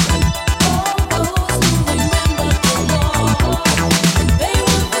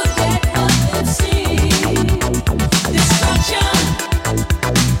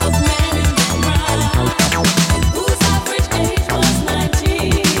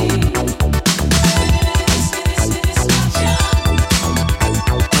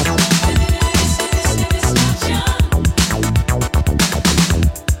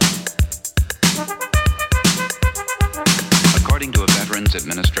 According to a Veterans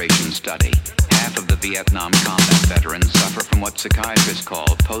Administration study, half of the Vietnam combat veterans suffer from what psychiatrists call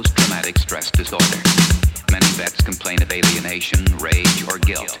post-traumatic stress disorder. Many vets complain of alienation, rage, or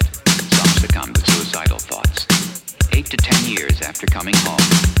guilt. Some succumb to suicidal thoughts. 8 to 10 years after coming home,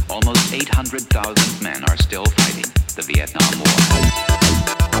 almost 800,000 men are still fighting the Vietnam War.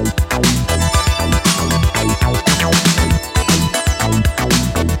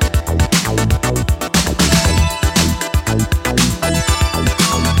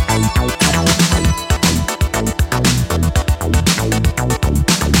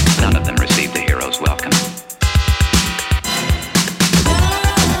 None of them received the hero's welcome.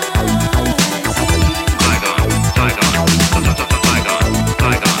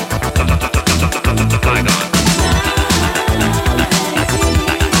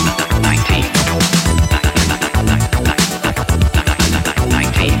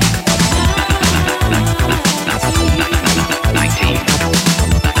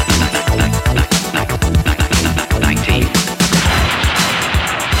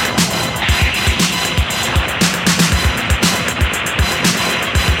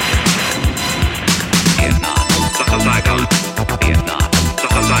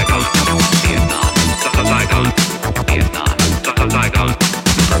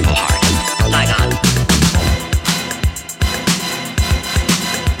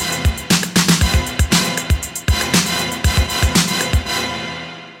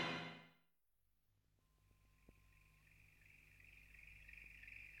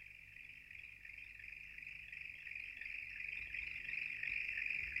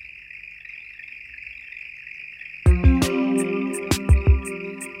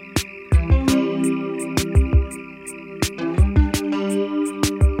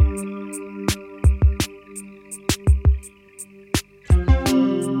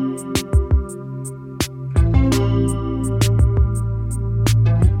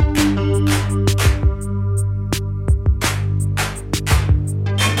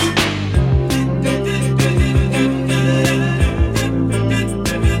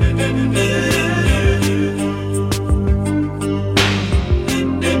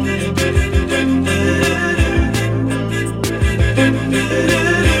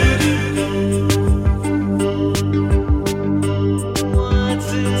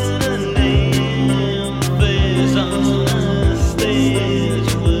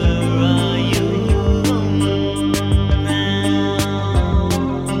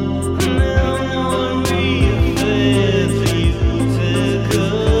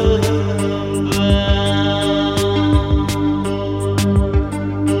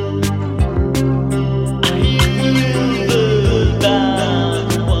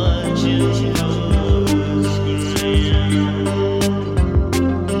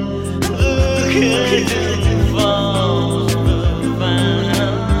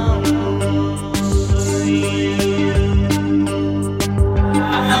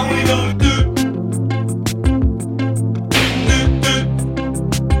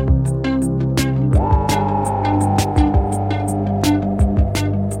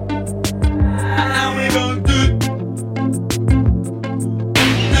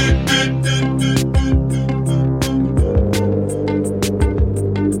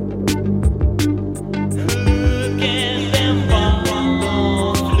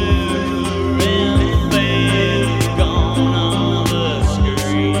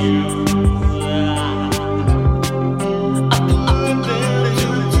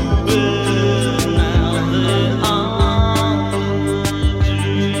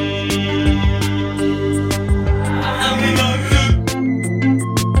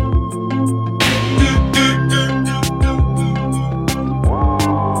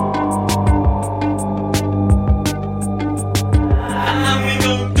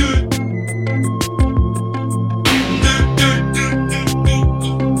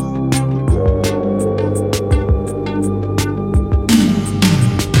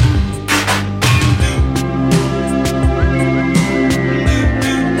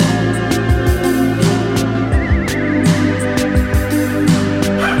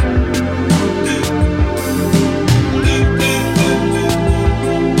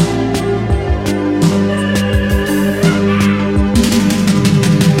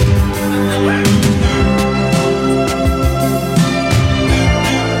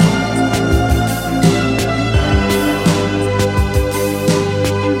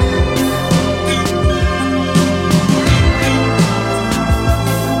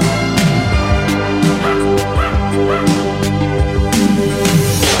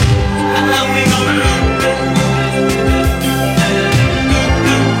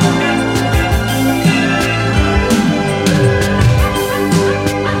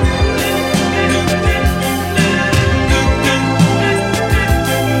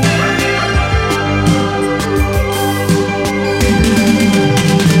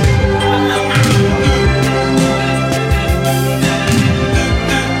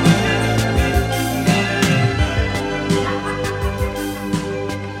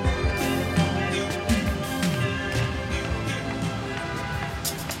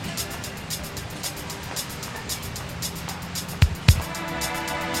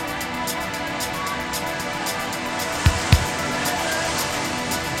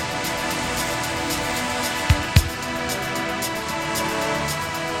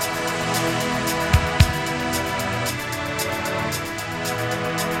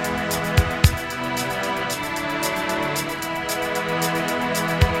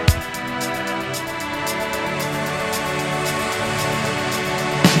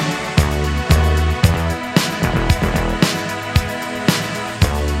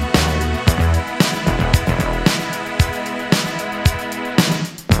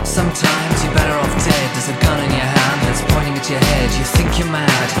 There's a gun in your hand that's pointing at your head. You think you're mad,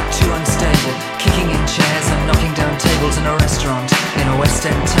 too unstable, kicking in chairs and knocking down tables in a restaurant in a West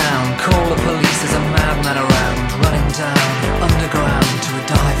End town. Call the police, there's a madman around, running down underground to a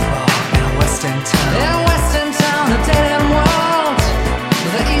dive bar in a West End town. In a West End town, a dead end world,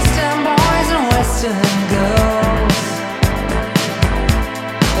 with the East End boys and West End girls.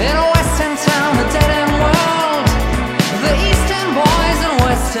 In a West End town, a dead end world, with the East End boys and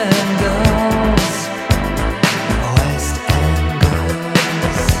West End girls. West End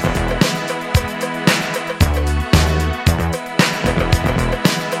girls.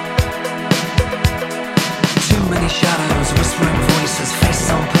 Too many shadows, whispering voices, faces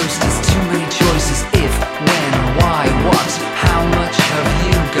on posters, too many choices. If, when, why, what, how much have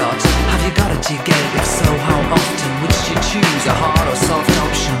you got? Have you got it, do you get it? If so, how often? Which do you choose, a hard or soft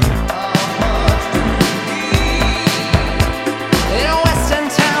option? In a West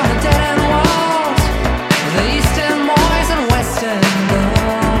End town, a dead end world, the East End boys and West End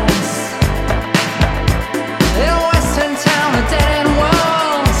girls. In a West End town, a dead end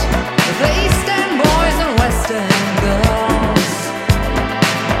world, the East End boys and West End girls.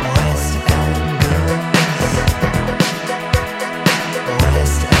 West End girls.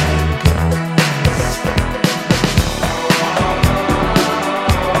 West End girls.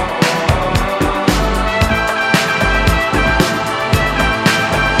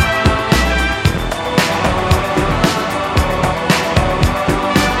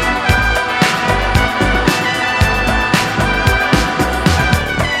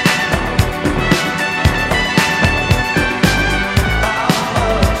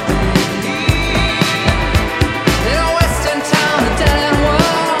 In a West End town, a dead end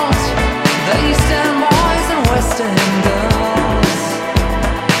world, the East End boys and West End girls.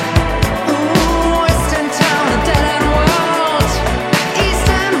 Ooh, West End town, a dead end world, East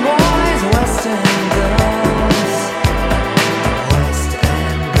End boys, West End girls. West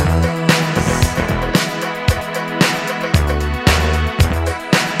End girls.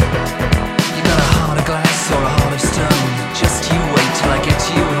 You got a heart of glass or a heart of stone. Just you wait till I get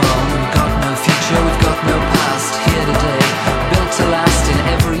you home. We've got no future, we've got no past. Here today, built to last in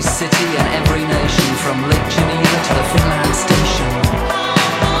every city and every nation, from Lake Geneva to the Finland station.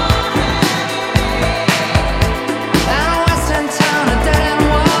 And a West End town, a dead end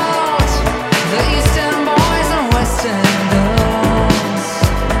world, the East End boys and West End girls.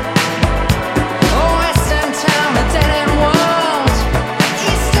 Oh, West End town, a dead end world,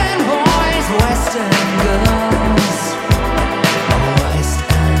 East End boys, West End girls. West End girls.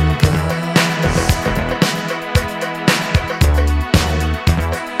 West End girls. West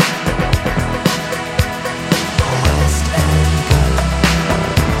End girls. East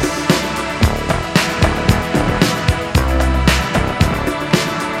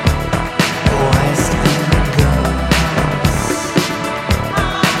End boys and West End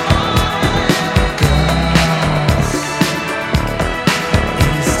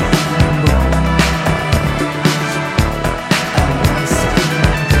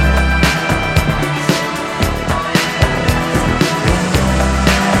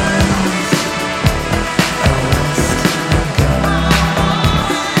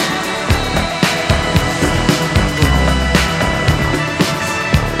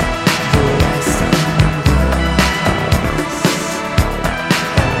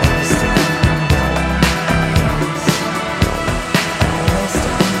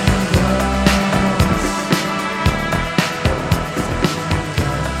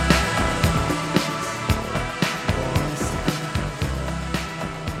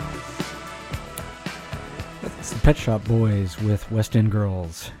It's the Pet Shop Boys with West End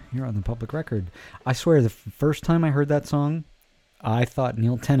Girls here on the public record. I swear, the first time I heard that song, I thought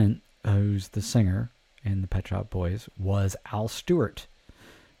Neil Tennant, who's the singer in the Pet Shop Boys, was Al Stewart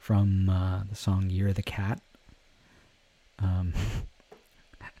from the song Year the Cat. I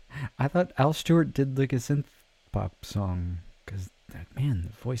thought Al Stewart did like a synth-pop song, because, man, the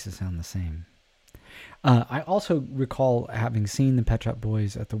voices sound the same. I also recall having seen the Pet Shop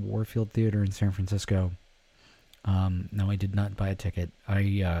Boys at the Warfield Theater in San Francisco. No, I did not buy a ticket.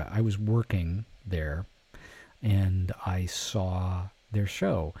 I was working there, and I saw their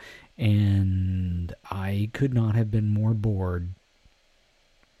show, and I could not have been more bored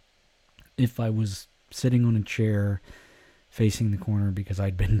if I was sitting on a chair facing the corner because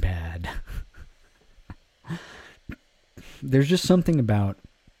I'd been bad. There's just something about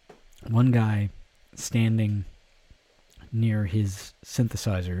one guy standing near his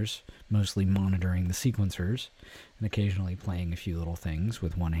synthesizers, mostly monitoring the sequencers and occasionally playing a few little things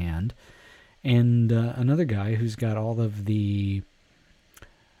with one hand, and another guy who's got all of the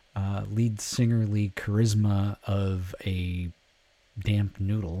lead singerly charisma of a damp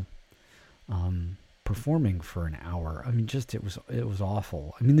noodle performing for an hour. I mean, just it was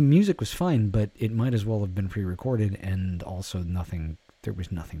awful. I mean, the music was fine, but it might as well have been pre-recorded, and also nothing. There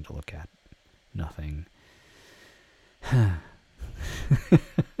was nothing to look at. Nothing.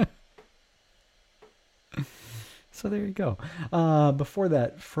 So there you go. Before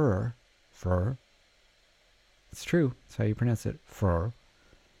that, Fur. It's true. That's how you pronounce it. Fur.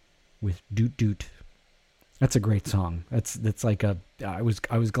 With Doot Doot. That's a great song. That's like a. I was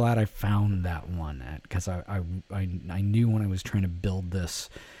glad I found that one because I knew when I was trying to build this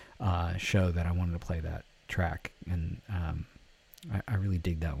show that I wanted to play that track, and I really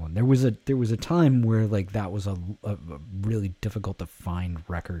dig that one. There was a time where like that was a really difficult to find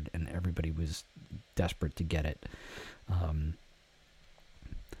record, and everybody was desperate to get it.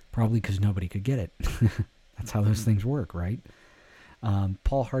 Probably because nobody could get it. That's how those things work, right?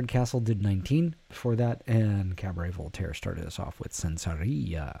 Paul Hardcastle did 19 before that, and Cabaret Voltaire started us off with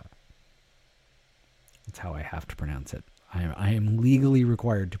Sensaria. That's how I have to pronounce it. I am legally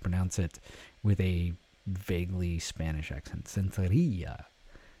required to pronounce it with a vaguely Spanish accent. Sensaria.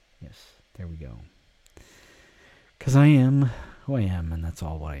 Yes, there we go. Because I am who I am, and that's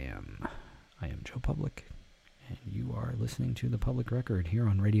all what I am. I am Joe Public, and you are listening to The Public Record here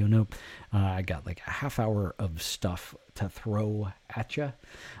on Radio Nope. I got like a half hour of stuff to throw at you.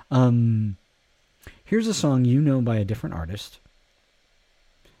 Here's a song you know by a different artist,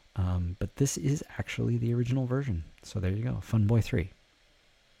 but this is actually the original version. So there you go, Fun Boy 3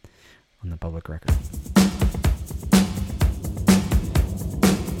 on The Public Record.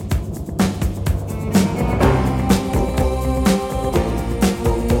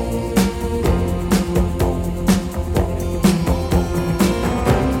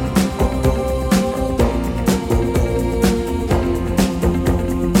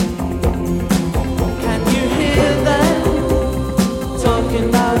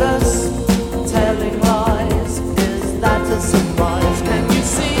 Surprise. Can you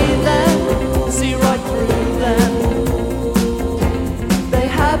see them? See right through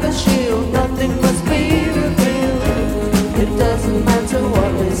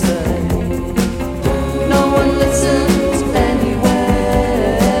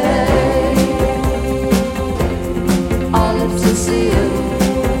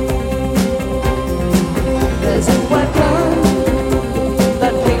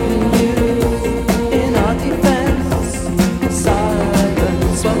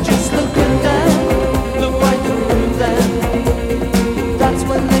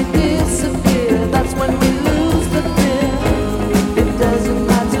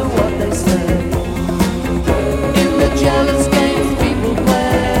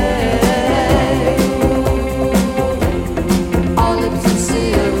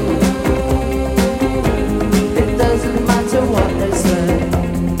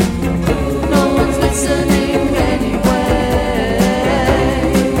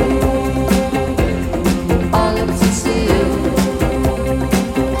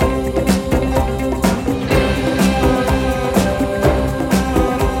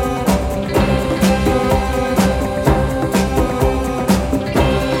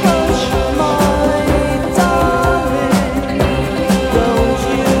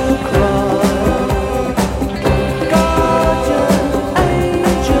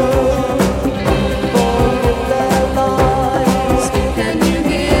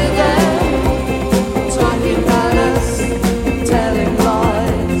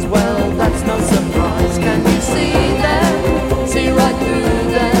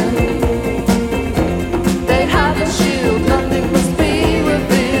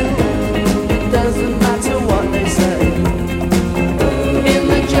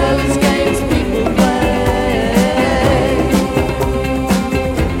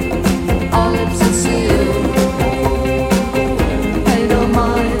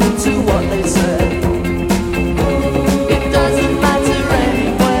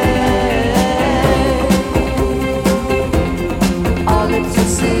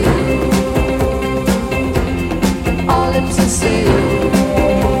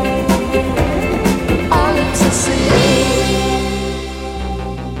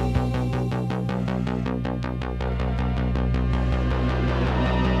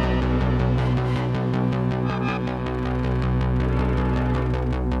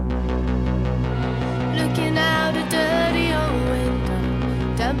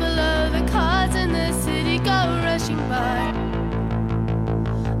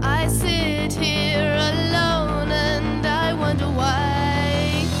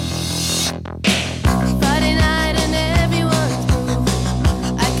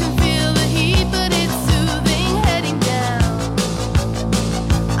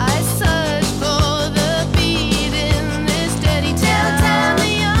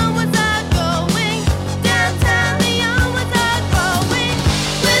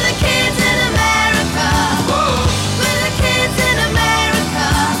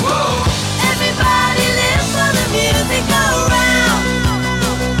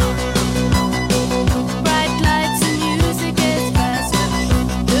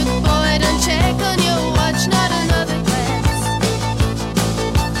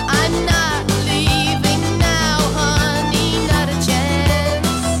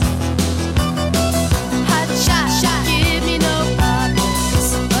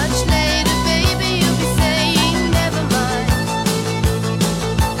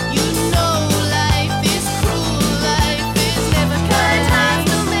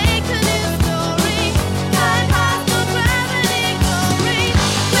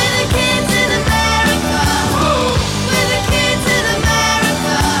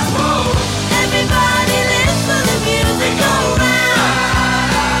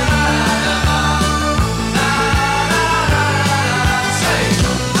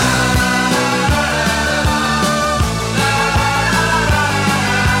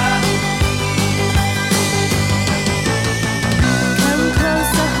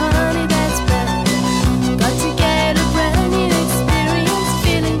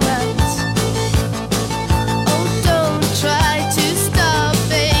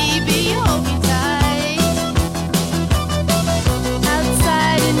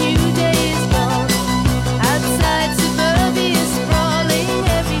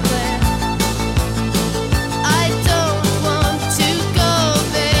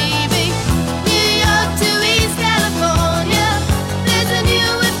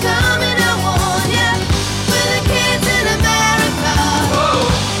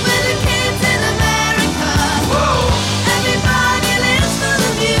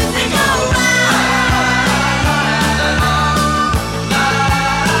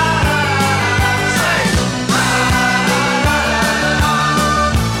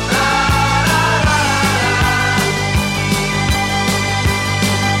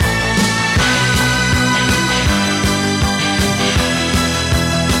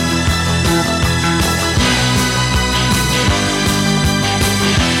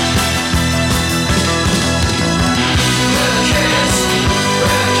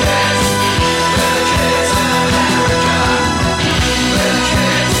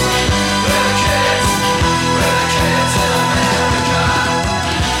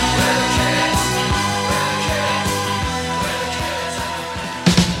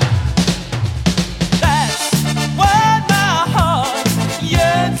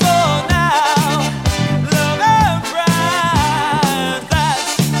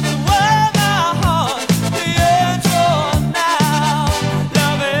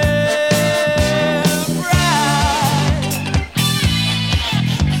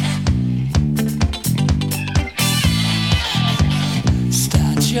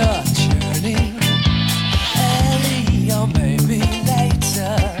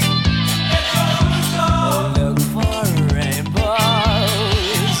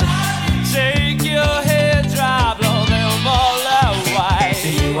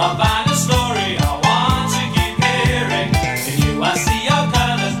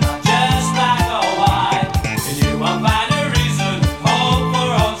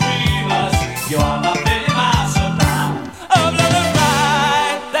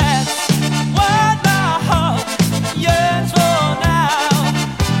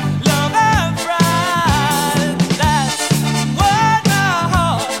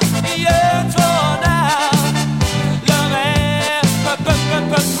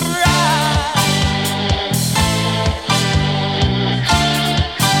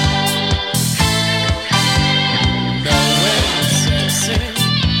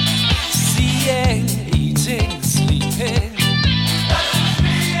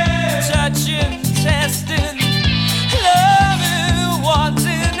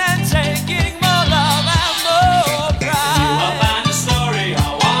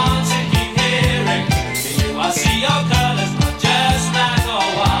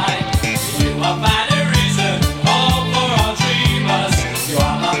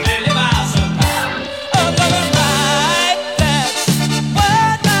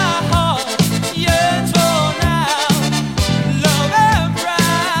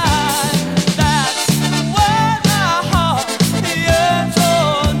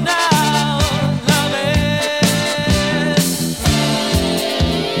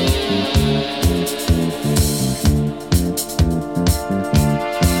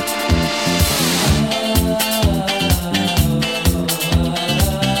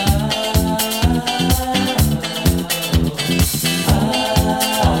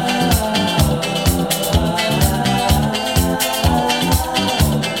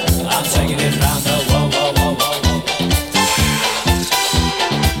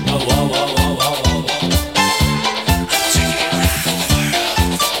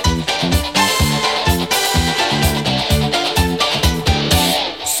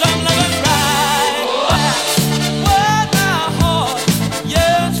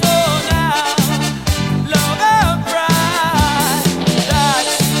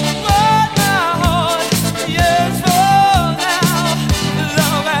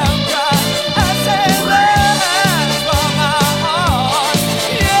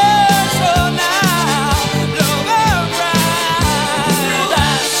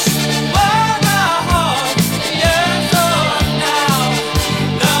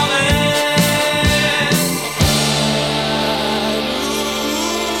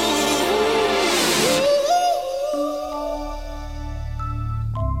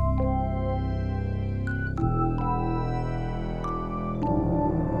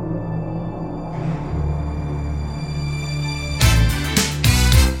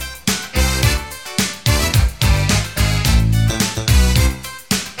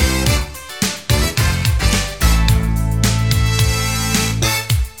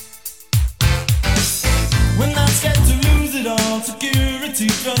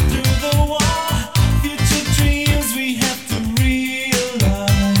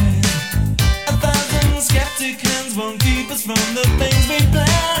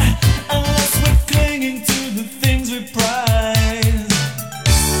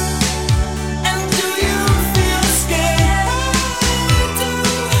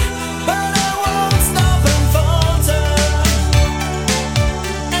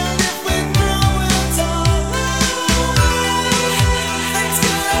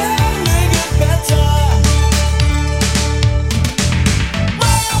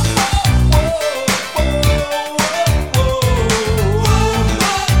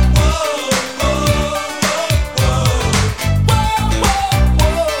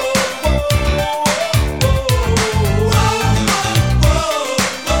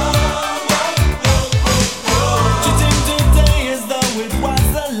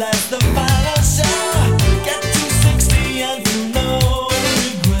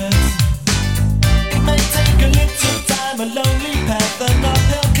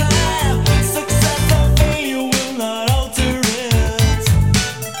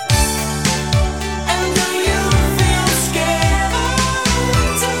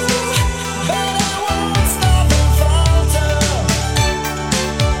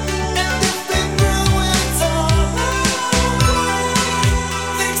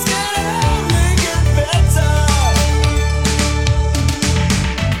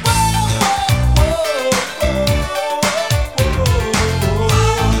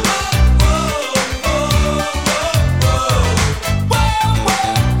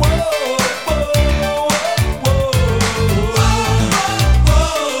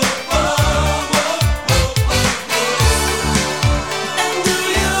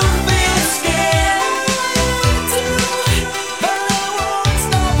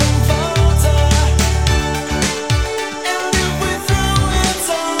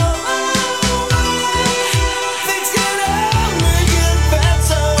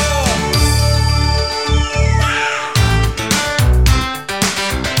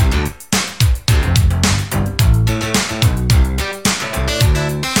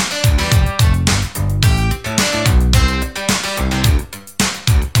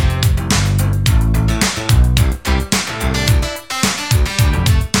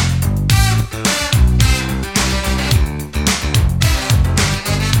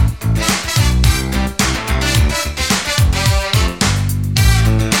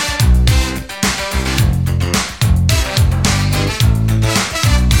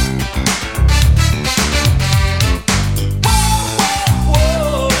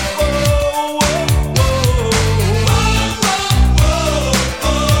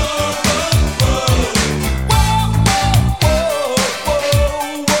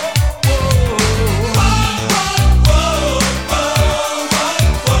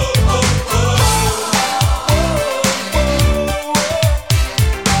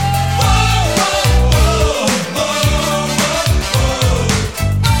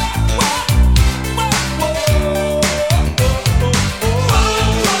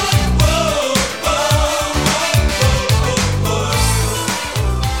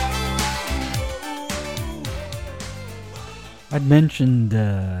I'd mentioned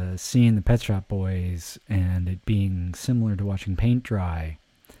seeing the Pet Shop Boys and it being similar to watching paint dry.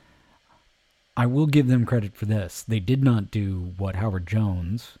 I will give them credit for this. They did not do what Howard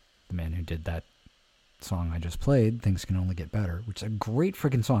Jones, the man who did that song I just played, Things Can Only Get Better, which is a great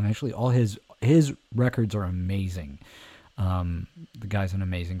freaking song. Actually, all his records are amazing. The guy's an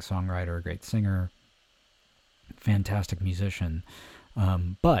amazing songwriter, a great singer, fantastic musician.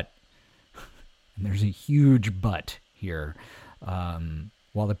 But, and there's a huge but here,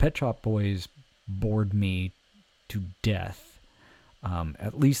 while the Pet Shop Boys bored me to death,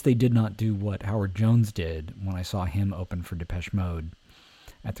 at least they did not do what Howard Jones did when I saw him open for Depeche Mode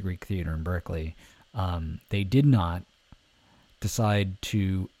at the Greek Theater in Berkeley. They did not decide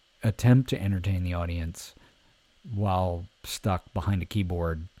to attempt to entertain the audience while stuck behind a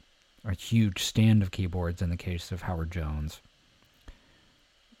keyboard, a huge stand of keyboards in the case of Howard Jones,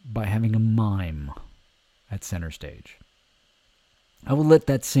 by having a mime at center stage. I will let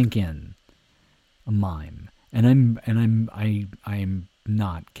that sink in. A mime. And I'm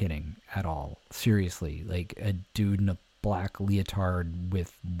not kidding at all. Seriously, like a dude in a black leotard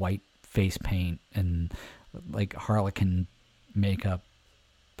with white face paint and like harlequin makeup,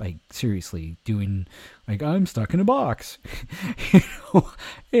 like seriously doing like I'm stuck in a box.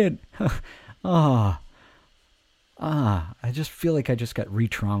 I just feel like I just got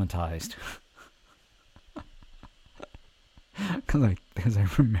re-traumatized. Because I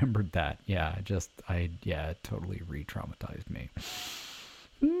remembered that. Yeah, it totally re-traumatized me.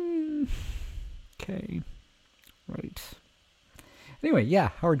 Okay. Right. Anyway, yeah,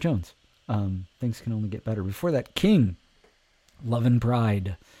 Howard Jones. Things Can Only Get Better. Before that, King, Love and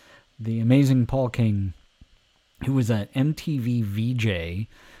Pride. The amazing Paul King, who was an MTV VJ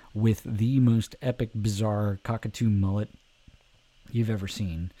with the most epic, bizarre cockatoo mullet you've ever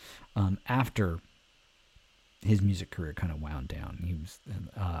seen. After his music career kind of wound down. He was an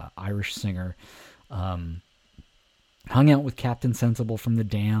Irish singer. Hung out with Captain Sensible from The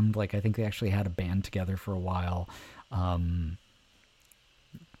Damned. Like, I think they actually had a band together for a while. I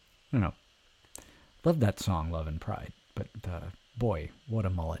don't know. Love that song, Love and Pride. But, boy, what a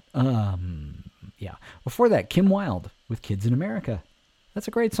mullet. Yeah. Before that, Kim Wilde with Kids in America. That's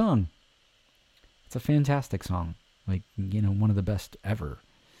a great song. It's a fantastic song. Like, one of the best ever.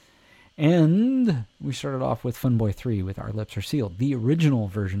 And we started off with Fun Boy 3 with Our Lips Are Sealed, the original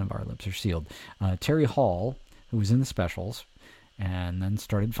version of Our Lips Are Sealed. Terry Hall, who was in the specials and then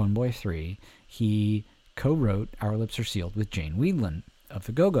started Fun Boy 3, he co-wrote Our Lips Are Sealed with Jane Wiedlin of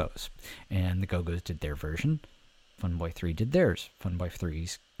the Go-Go's. And the Go-Go's did their version. Fun Boy 3 did theirs. Fun Boy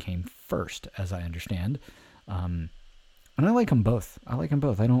 3's came first, as I understand. And I like them both. I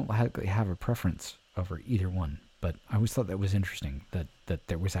don't have a preference over either one. But I always thought that was interesting, that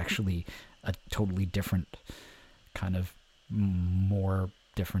there was actually a totally different kind of more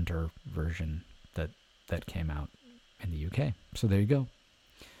differenter version that came out in the UK. So there you go.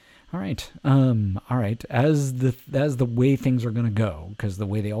 All right. As the way things are going to go, because the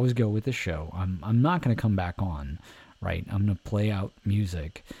way they always go with this show, I'm not going to come back on, right? I'm going to play out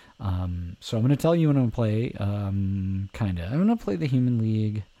music. So I'm going to tell you what I'm going to play, kind of. I'm going to play the Human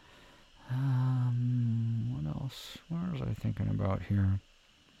League. What else? What was I thinking about here?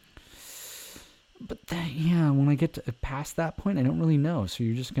 But when I get past that point, I don't really know. So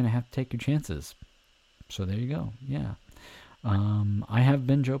you're just going to have to take your chances. So there you go. Yeah. I have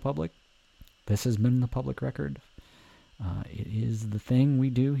been Joe Public. This has been The Public Record. It is the thing we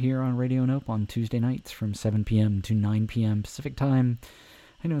do here on Radio Nope on Tuesday nights from 7 p.m. to 9 p.m. Pacific Time.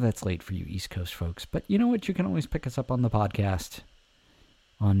 I know that's late for you East Coast folks, but you know what? You can always pick us up on the podcast.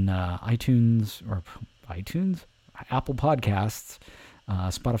 On iTunes, Apple Podcasts,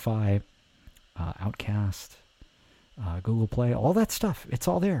 Spotify, Outcast, Google Play, all that stuff. It's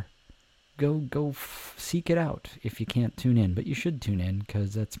all there. Go seek it out if you can't tune in. But you should tune in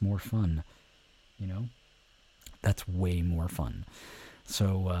because that's more fun. That's way more fun.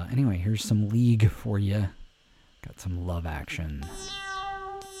 So anyway, here's some League for you. Got some love action.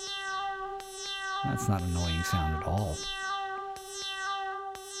 That's not an annoying sound at all.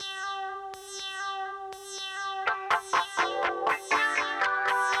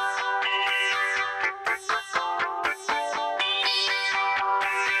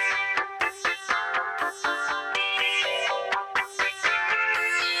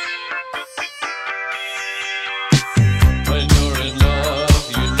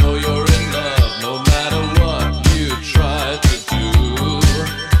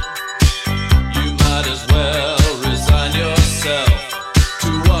 Resign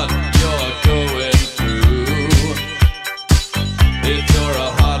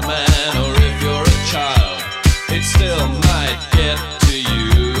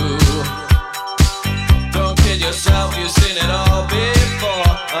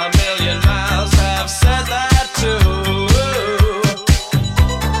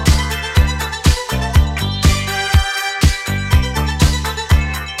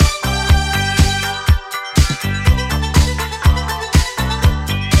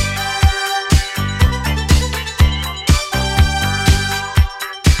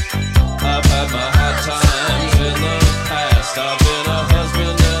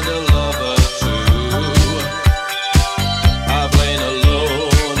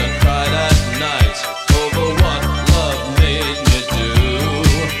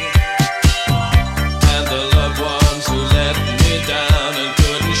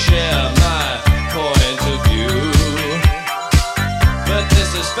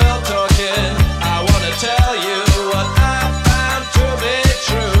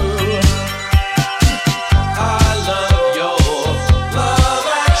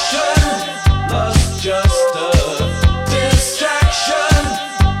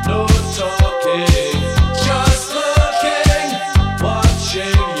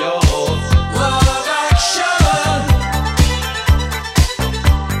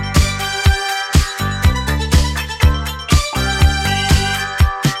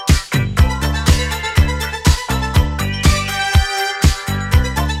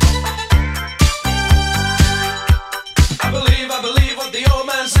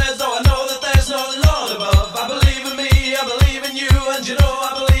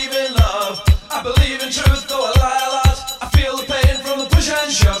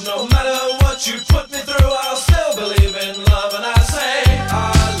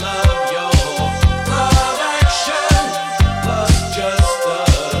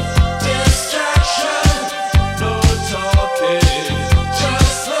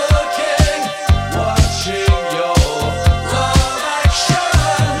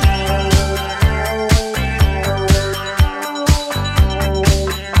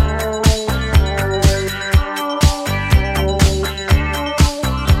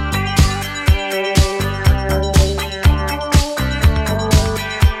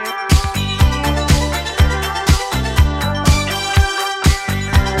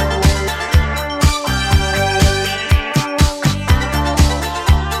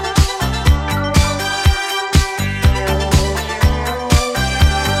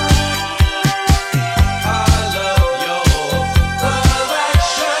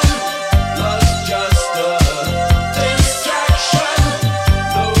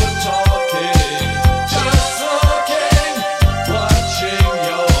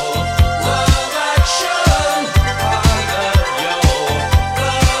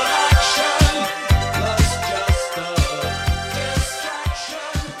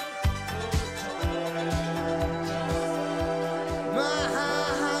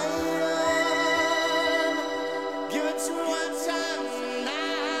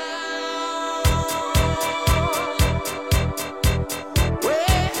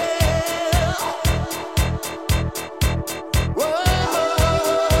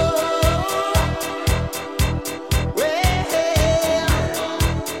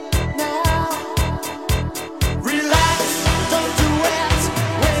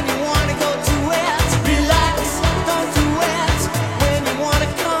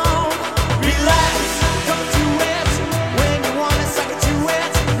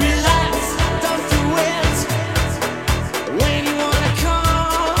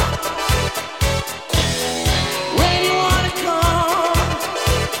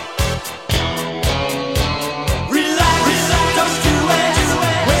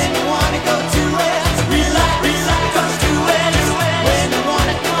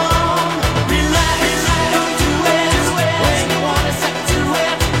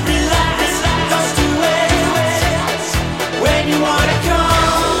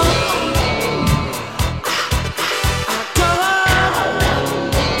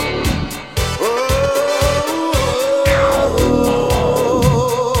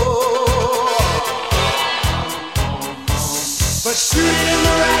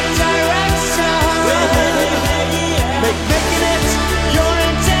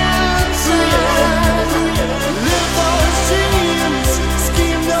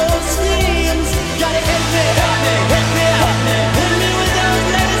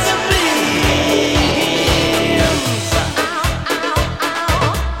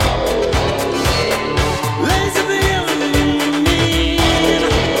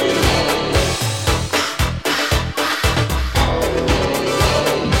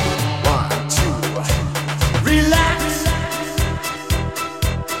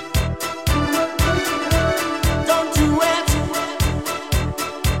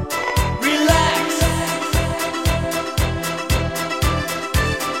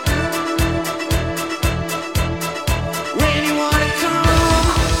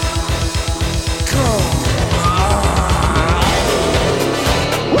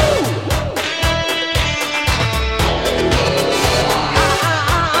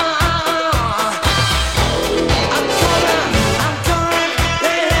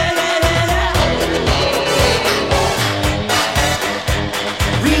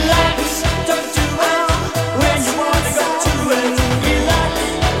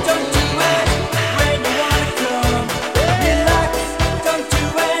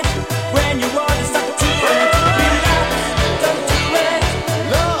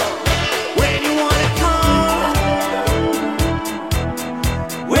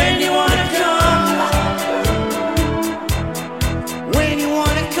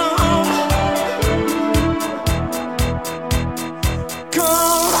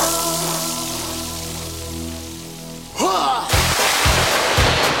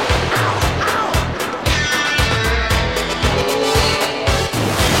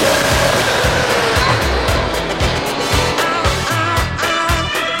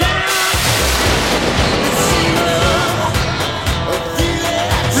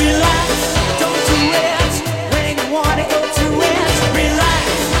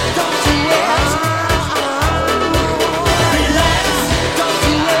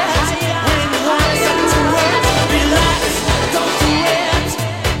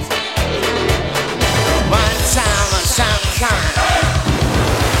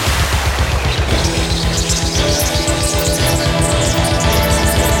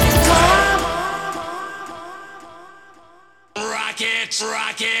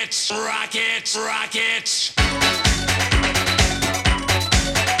rocket.